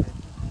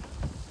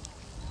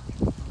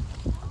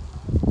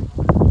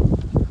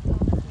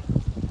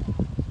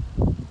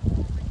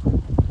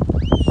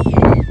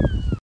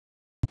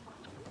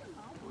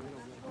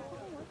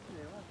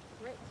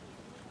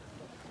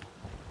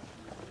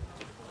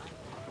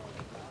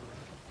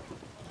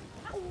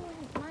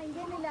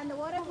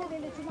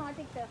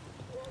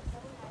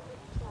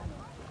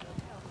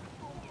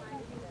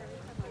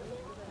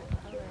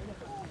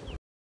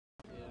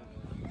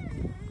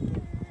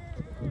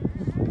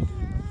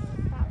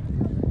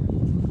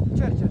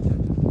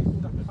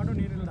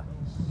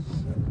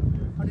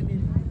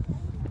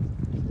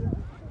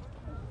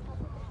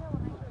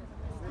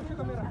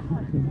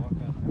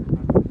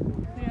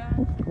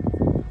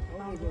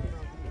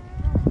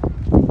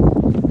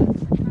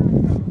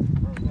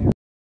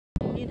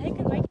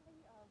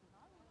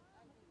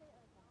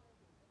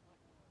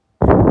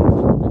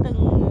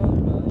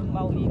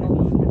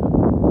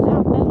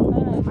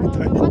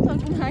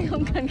 Hai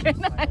không cần cái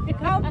này.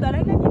 Không, tại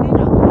đấy nó chỉ cái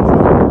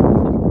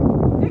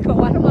rộng. Cái khổ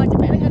quá nó mời cho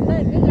mẹ nó gần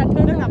lên, cái gần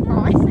hơn nó làm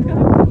hỏi.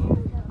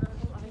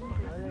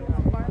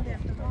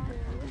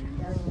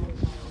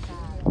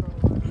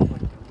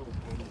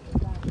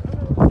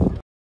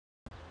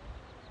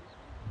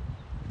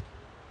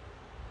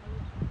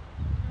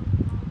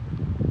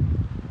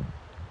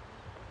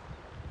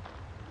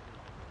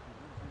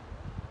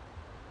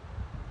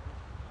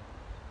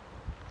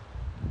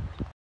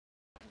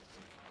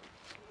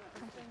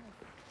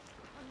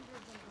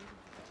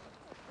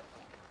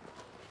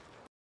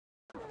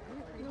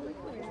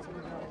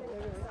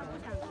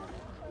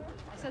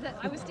 So that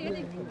I was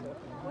standing.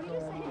 What are you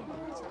saying?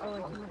 Oh,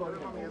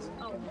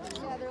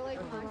 yeah, they're like.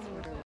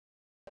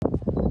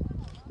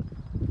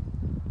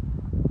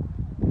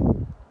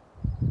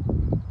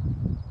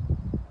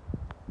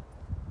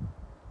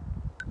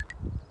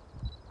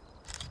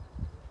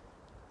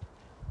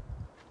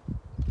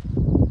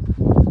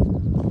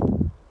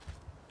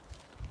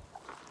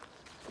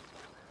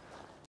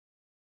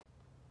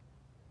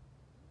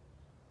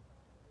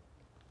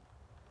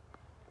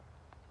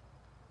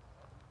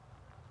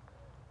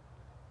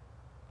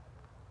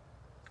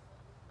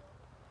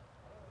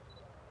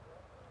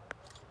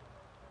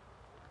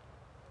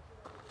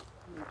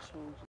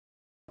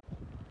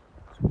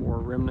 Some more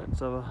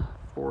remnants of a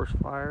forest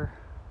fire.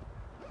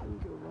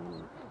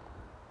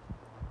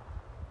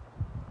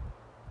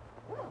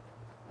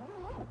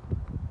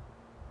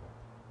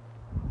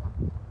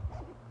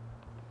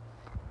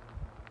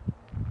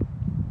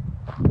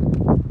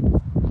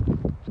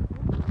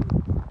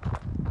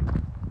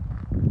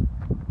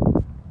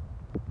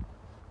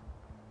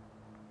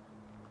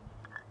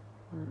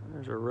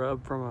 There's a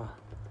rub from a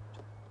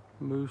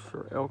moose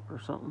or elk or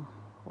something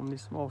on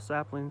these small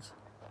saplings.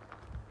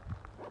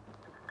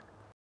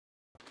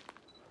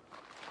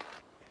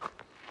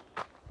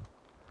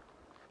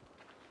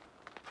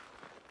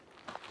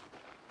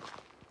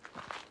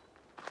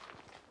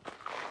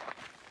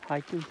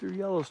 Hiking through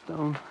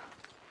Yellowstone.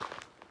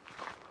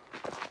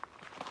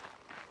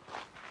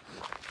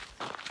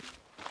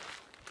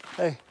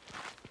 Hey.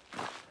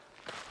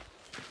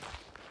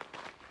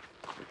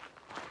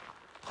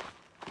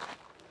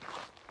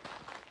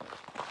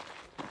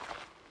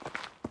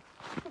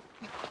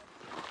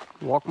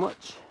 Walk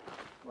much?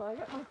 Well, I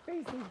got my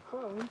face in the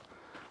phone.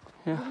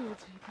 Yeah.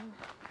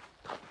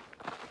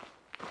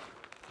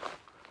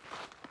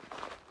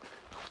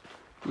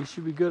 You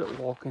should be good at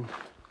walking.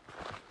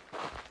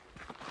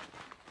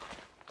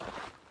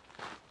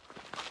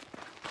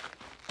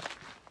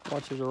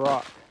 Watch, there's a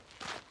rock.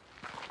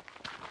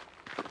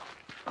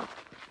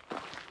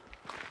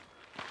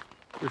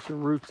 There's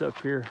some roots up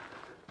here.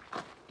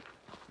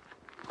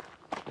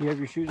 You have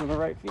your shoes on the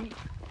right feet?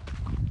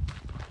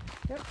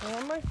 Yep, they're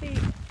on my feet.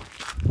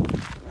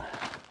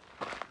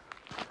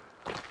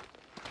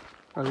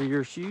 Are they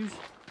your shoes?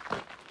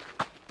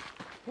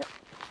 Yep.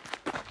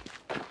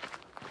 I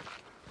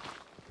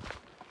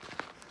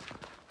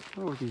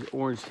don't know what these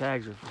orange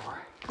tags are for.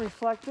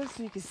 Reflective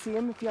so you can see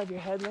them if you have your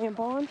headlamp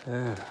on.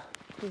 Yeah.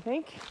 You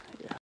think?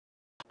 Yeah.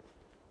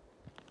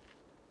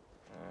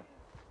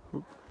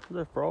 Is that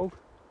a frog?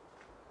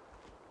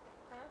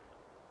 Huh?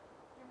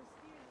 Your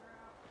mosquitoes are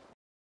out.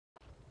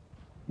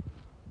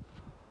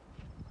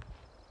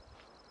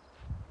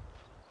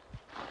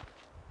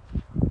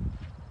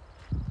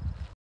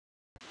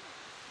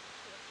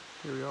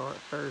 Here we are at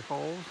Ferry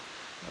Falls,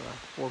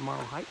 a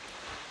 4-mile hike.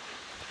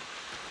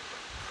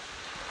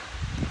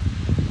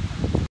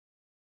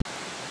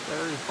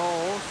 Ferry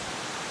Falls.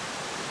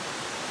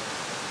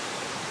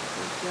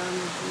 Goes down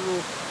this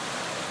little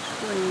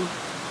stream.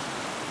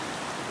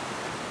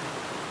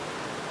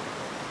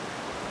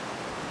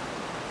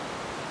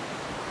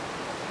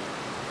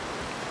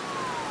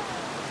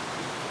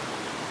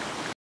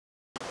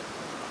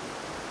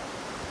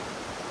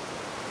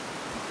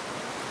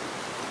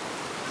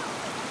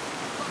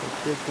 This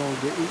kid's gonna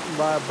get eaten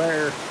by a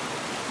bear.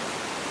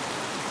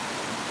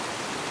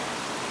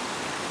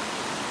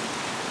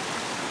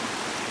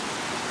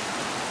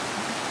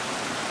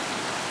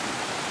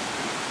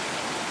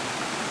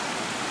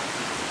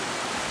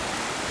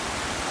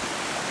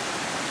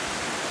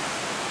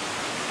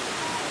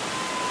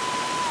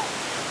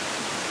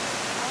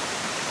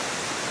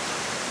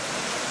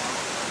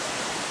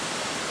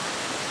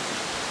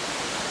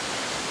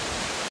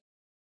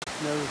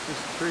 Notice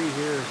this tree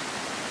here is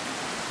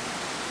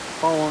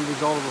falling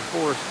because of a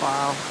forest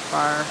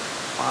fire.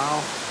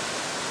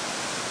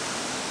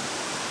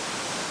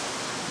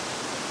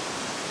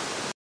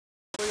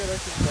 Look at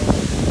this.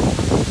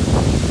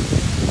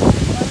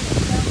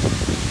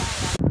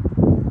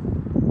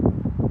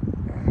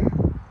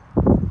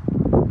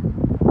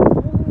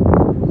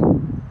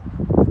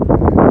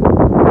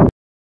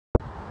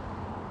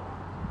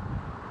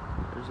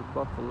 There's a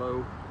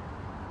buffalo,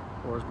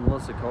 or as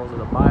Melissa calls it,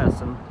 a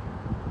bison.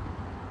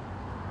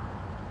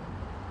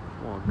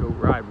 I want to go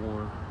ride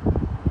one.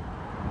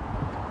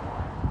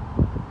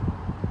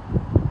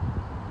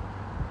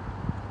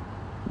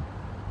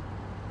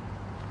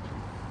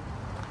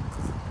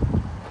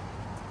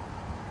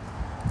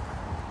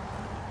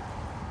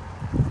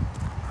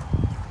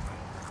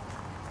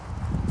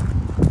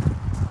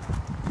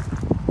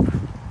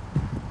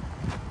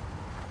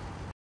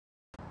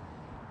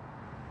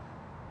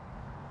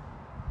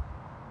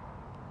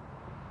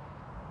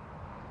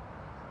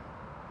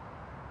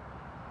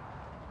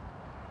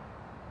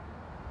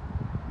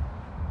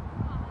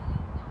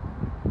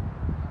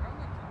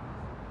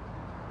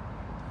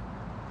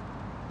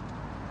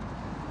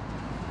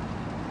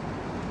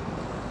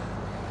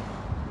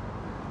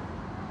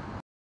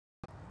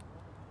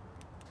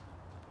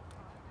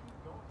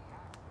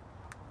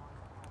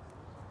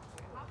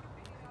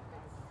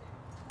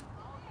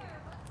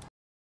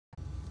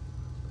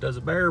 Does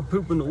a bear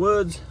poop in the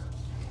woods?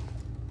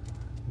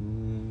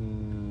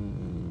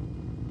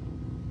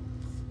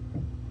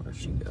 Where'd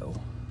she go?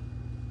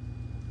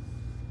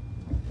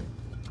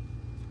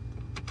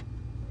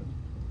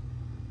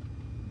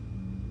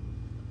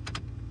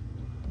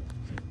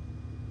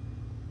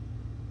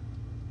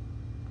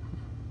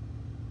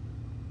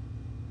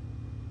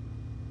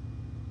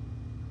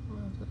 Why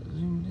is that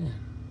zoomed in?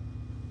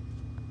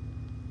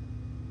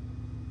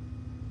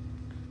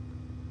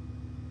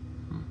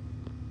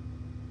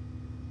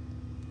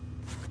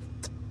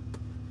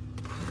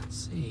 Let's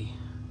see.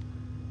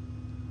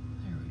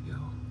 There we go.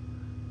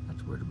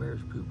 That's where the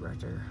bears poop right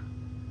there.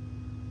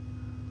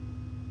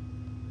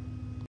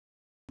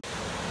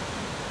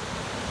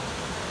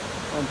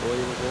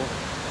 Unbelievable.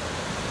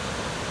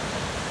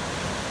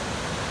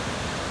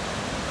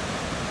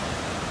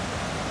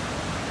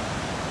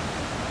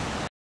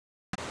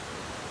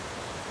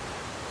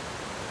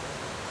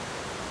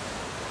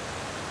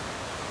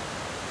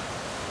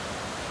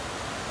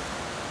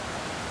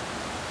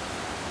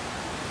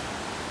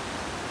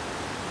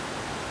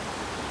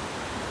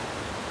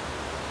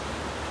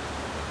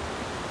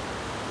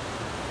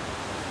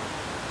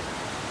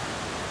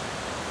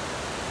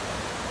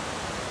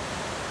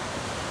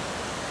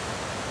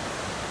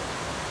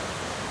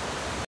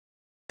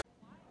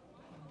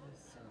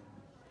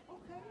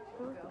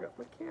 Oh, I forgot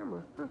my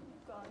camera. Huh.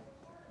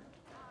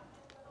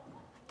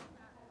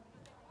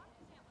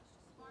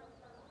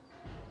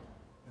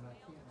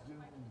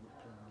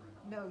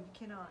 No, you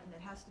cannot, and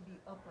it has to be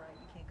upright.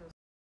 You can't go.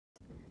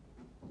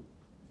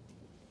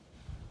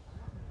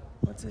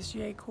 What's this,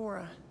 yay,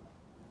 Cora?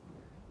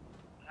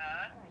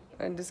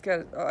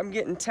 I'm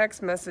getting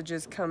text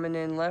messages coming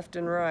in left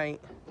and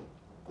right.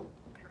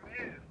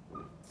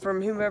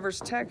 From whomever's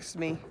texted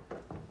me.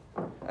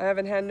 I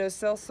haven't had no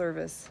cell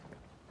service.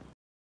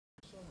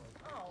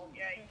 Oh,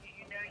 yeah,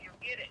 you know you'll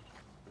get it.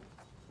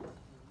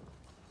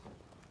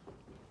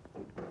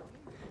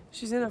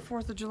 She's in a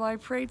 4th of July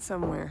parade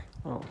somewhere.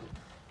 Oh.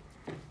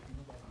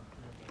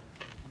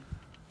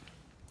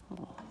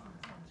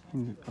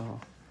 Oh.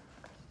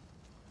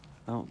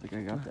 I don't think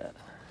I got that.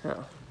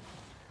 No.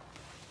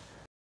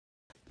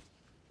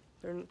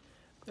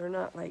 They're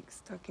not like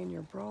stuck in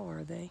your bra,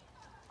 are they?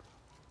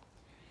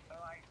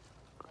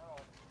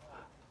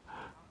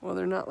 Well,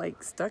 they're not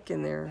like stuck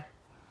in there.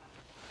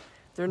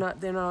 They're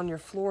not on your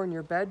floor in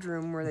your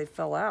bedroom where they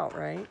fell out,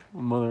 right?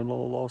 My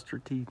mother-in-law lost her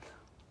teeth.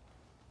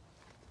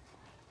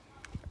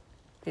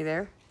 You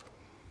there?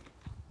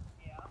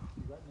 Yeah.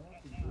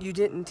 You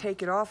didn't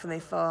take it off and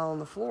they fell on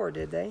the floor,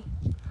 did they?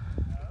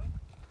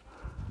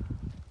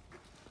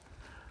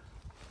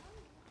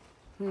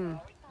 Hmm.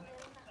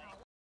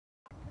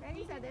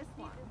 Ready for this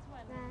one?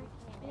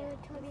 The new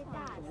Toby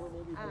Dad.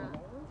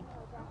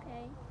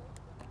 Okay.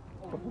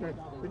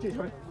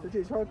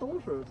 这圈都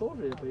是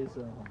灰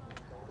色。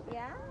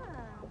Yeah.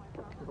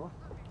 Hold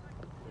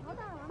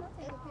on, I want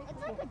to take a picture.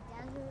 It's like a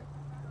desert.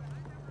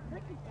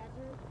 Like a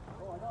desert.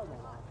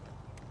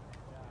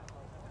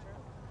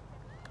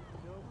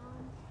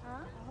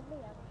 Huh?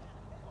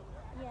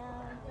 Yeah,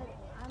 but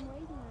I'm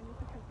waiting on you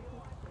to take a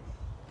picture.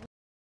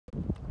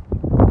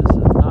 This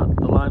is not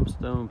the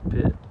limestone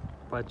pit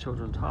by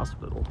Children's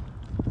Hospital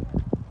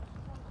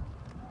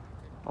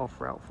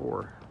off Route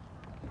 4.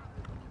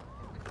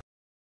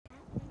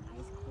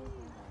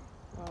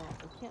 Well,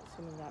 we can't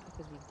swim in that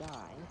because we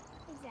die.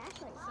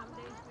 Exactly. Some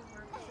days we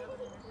work 7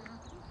 in a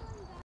half.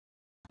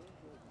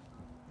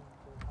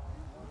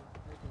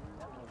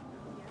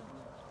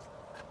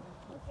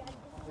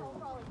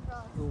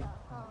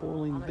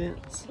 Bowling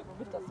vents. You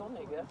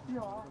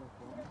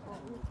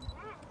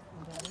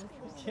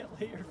can't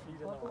lay your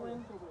feet on the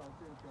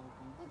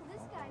Look at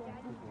this guy,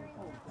 Dad. He's doing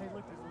it. Hey,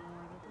 look, there's one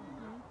right there.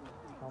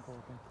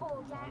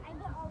 Oh, Dad, I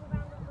bet all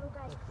around that little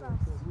guy's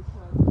crust.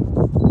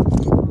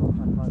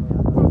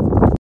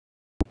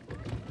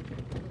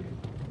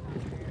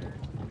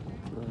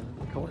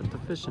 They call it the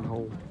fishing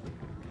hole.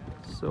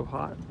 It's so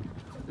hot,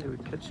 they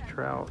would catch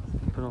trout,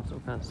 put on some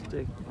kind of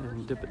stick,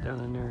 and dip it down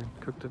in there and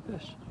cook the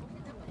fish.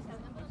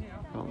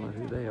 I don't know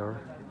who they are.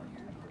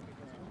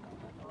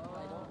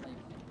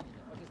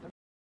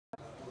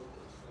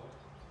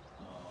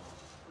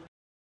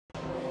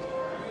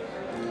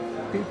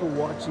 People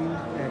watching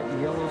at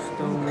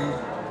Yellowstone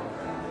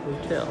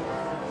Hotel.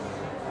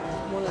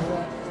 One of the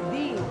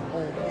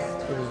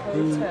oldest It is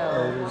the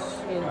hotels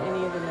oldest. in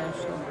any of the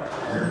national parks.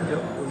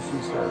 Yep, what she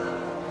said.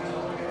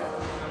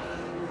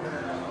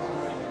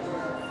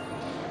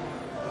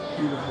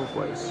 Beautiful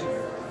place.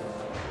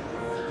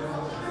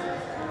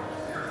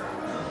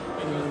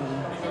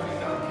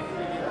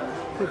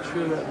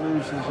 Picture that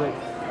lose is like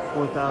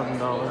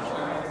 $4,000.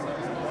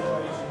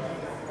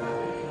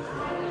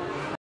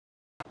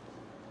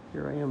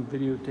 Here I am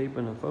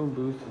videotaping a phone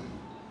booth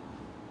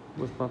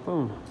with my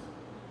phone.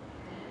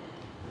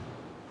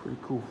 Pretty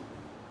cool.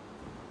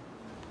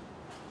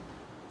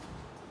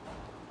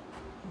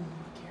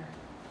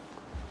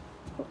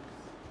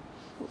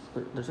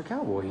 There's a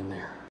cowboy in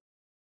there.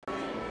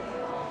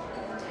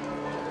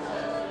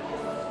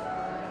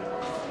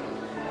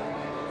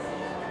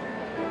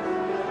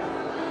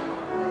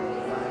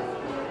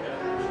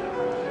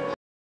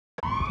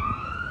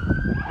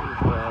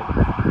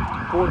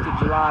 4th of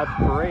July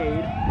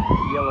parade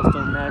at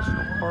Yellowstone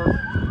National Park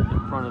in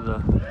front of the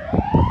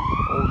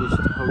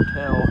oldest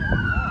hotel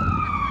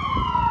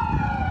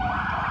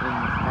in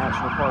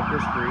National Park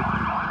history.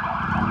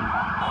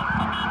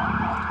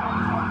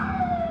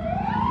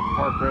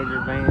 Park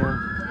ranger van with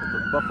the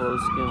buffalo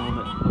skin on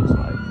it, looks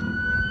like.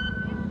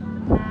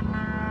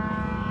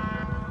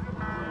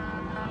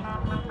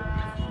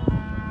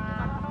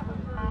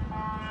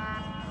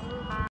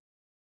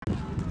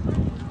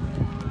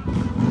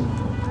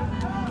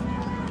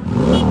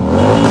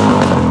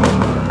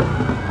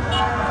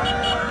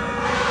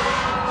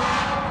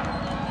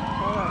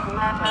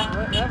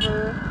 Whatever.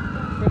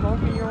 Quit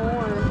honking your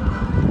horn.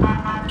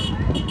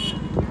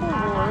 Poor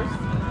horse.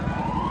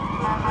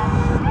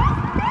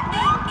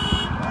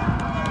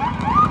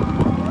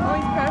 Oh,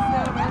 he's passing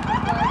out American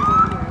flags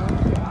over here.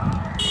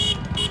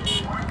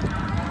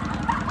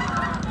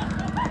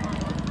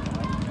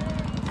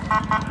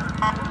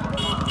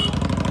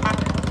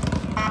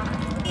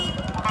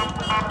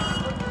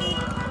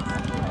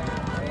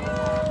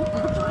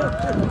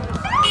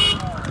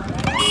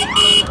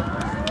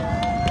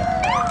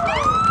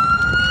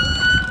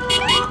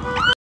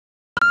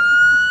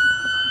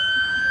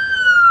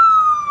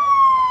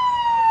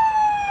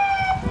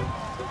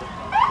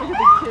 Look at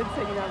the kids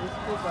taking out the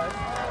school bus.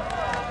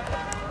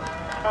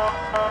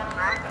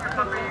 Thank you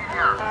for being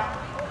here.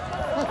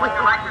 Would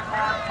you like to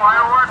see some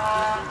fireworks?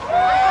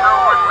 No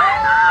would be.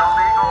 They're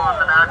illegal in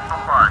the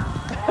national park.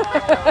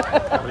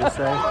 What do you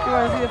say? You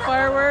want to see the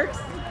fireworks?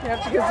 You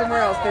have to go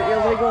somewhere else. They're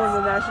illegal in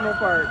the national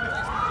park.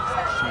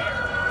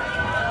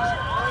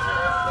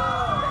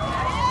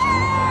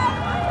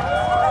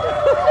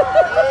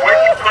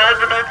 Which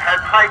president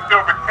has hiked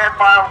over 10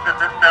 miles in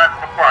this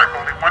national park?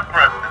 Only one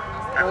president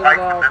has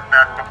hiked in this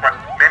national park.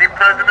 Many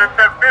presidents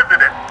have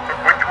visited, but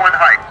which one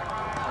hiked?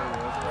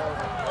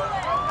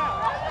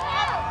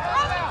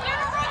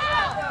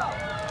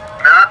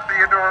 Not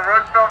Theodore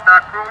Roosevelt,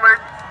 not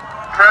Coolidge.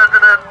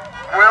 President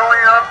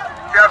William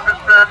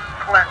Jefferson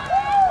Clinton.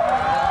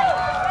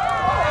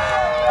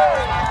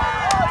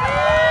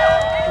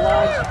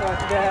 Large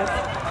front desk.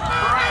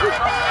 Look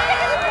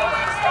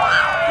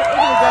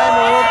at the guy in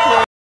the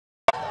wheelchair.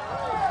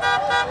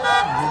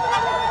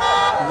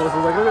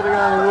 Look at the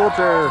guy in the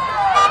wheelchair.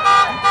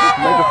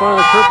 Making fun of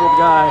the crippled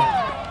guy.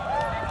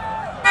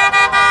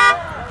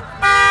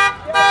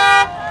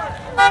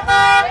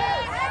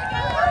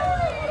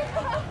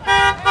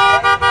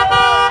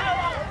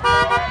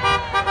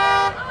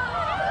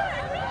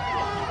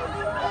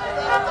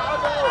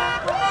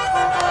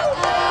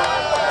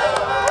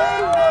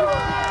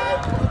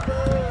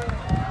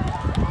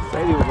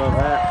 Sadie would love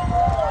that.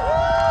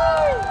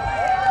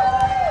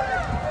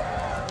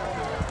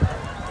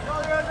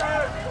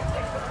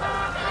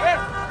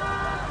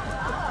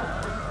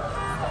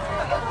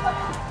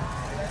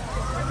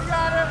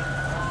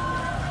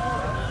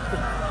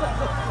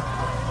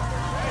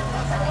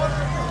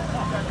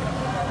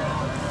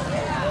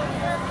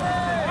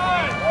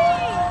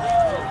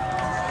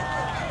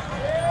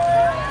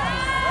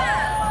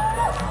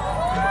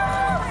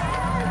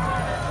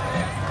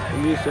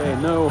 And you say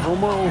no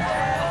homo.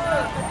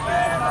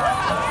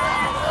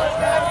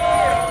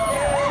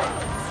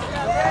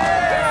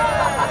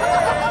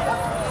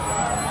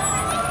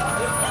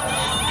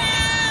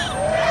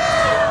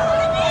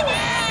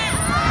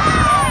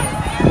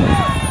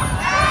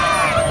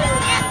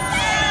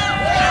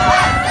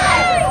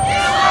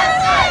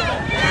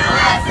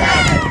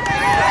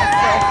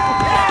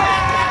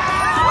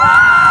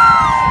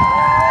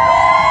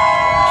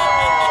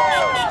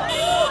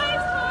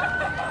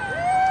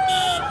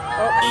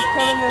 Oh, he's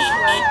coming this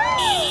way.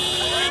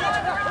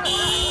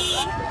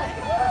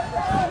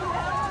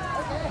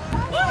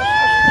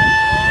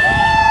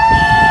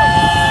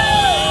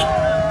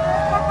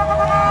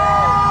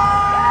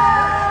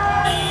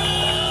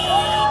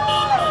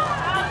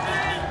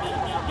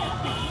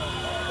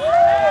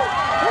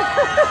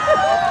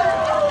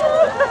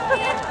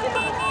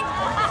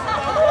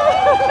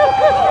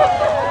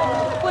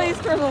 Please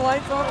turn the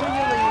lights off when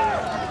you leave.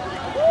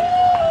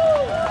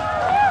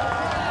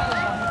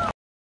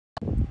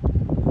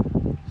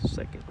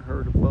 Second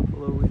herd of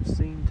buffalo we've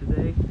seen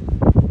today.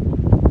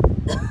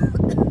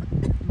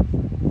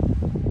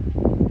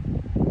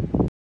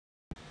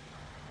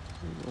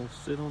 We'll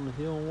sit on the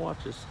hill and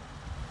watch us.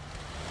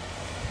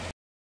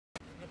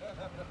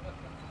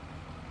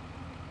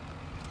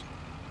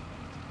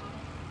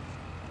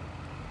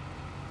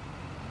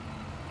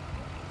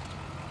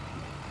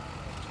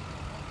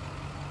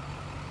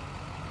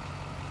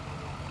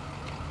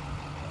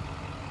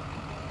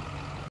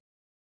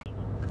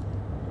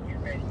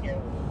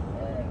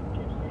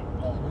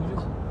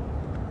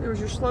 There was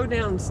your slow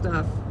down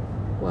stuff,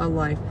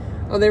 wildlife.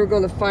 Oh, they were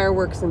going to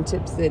fireworks in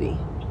Tip City.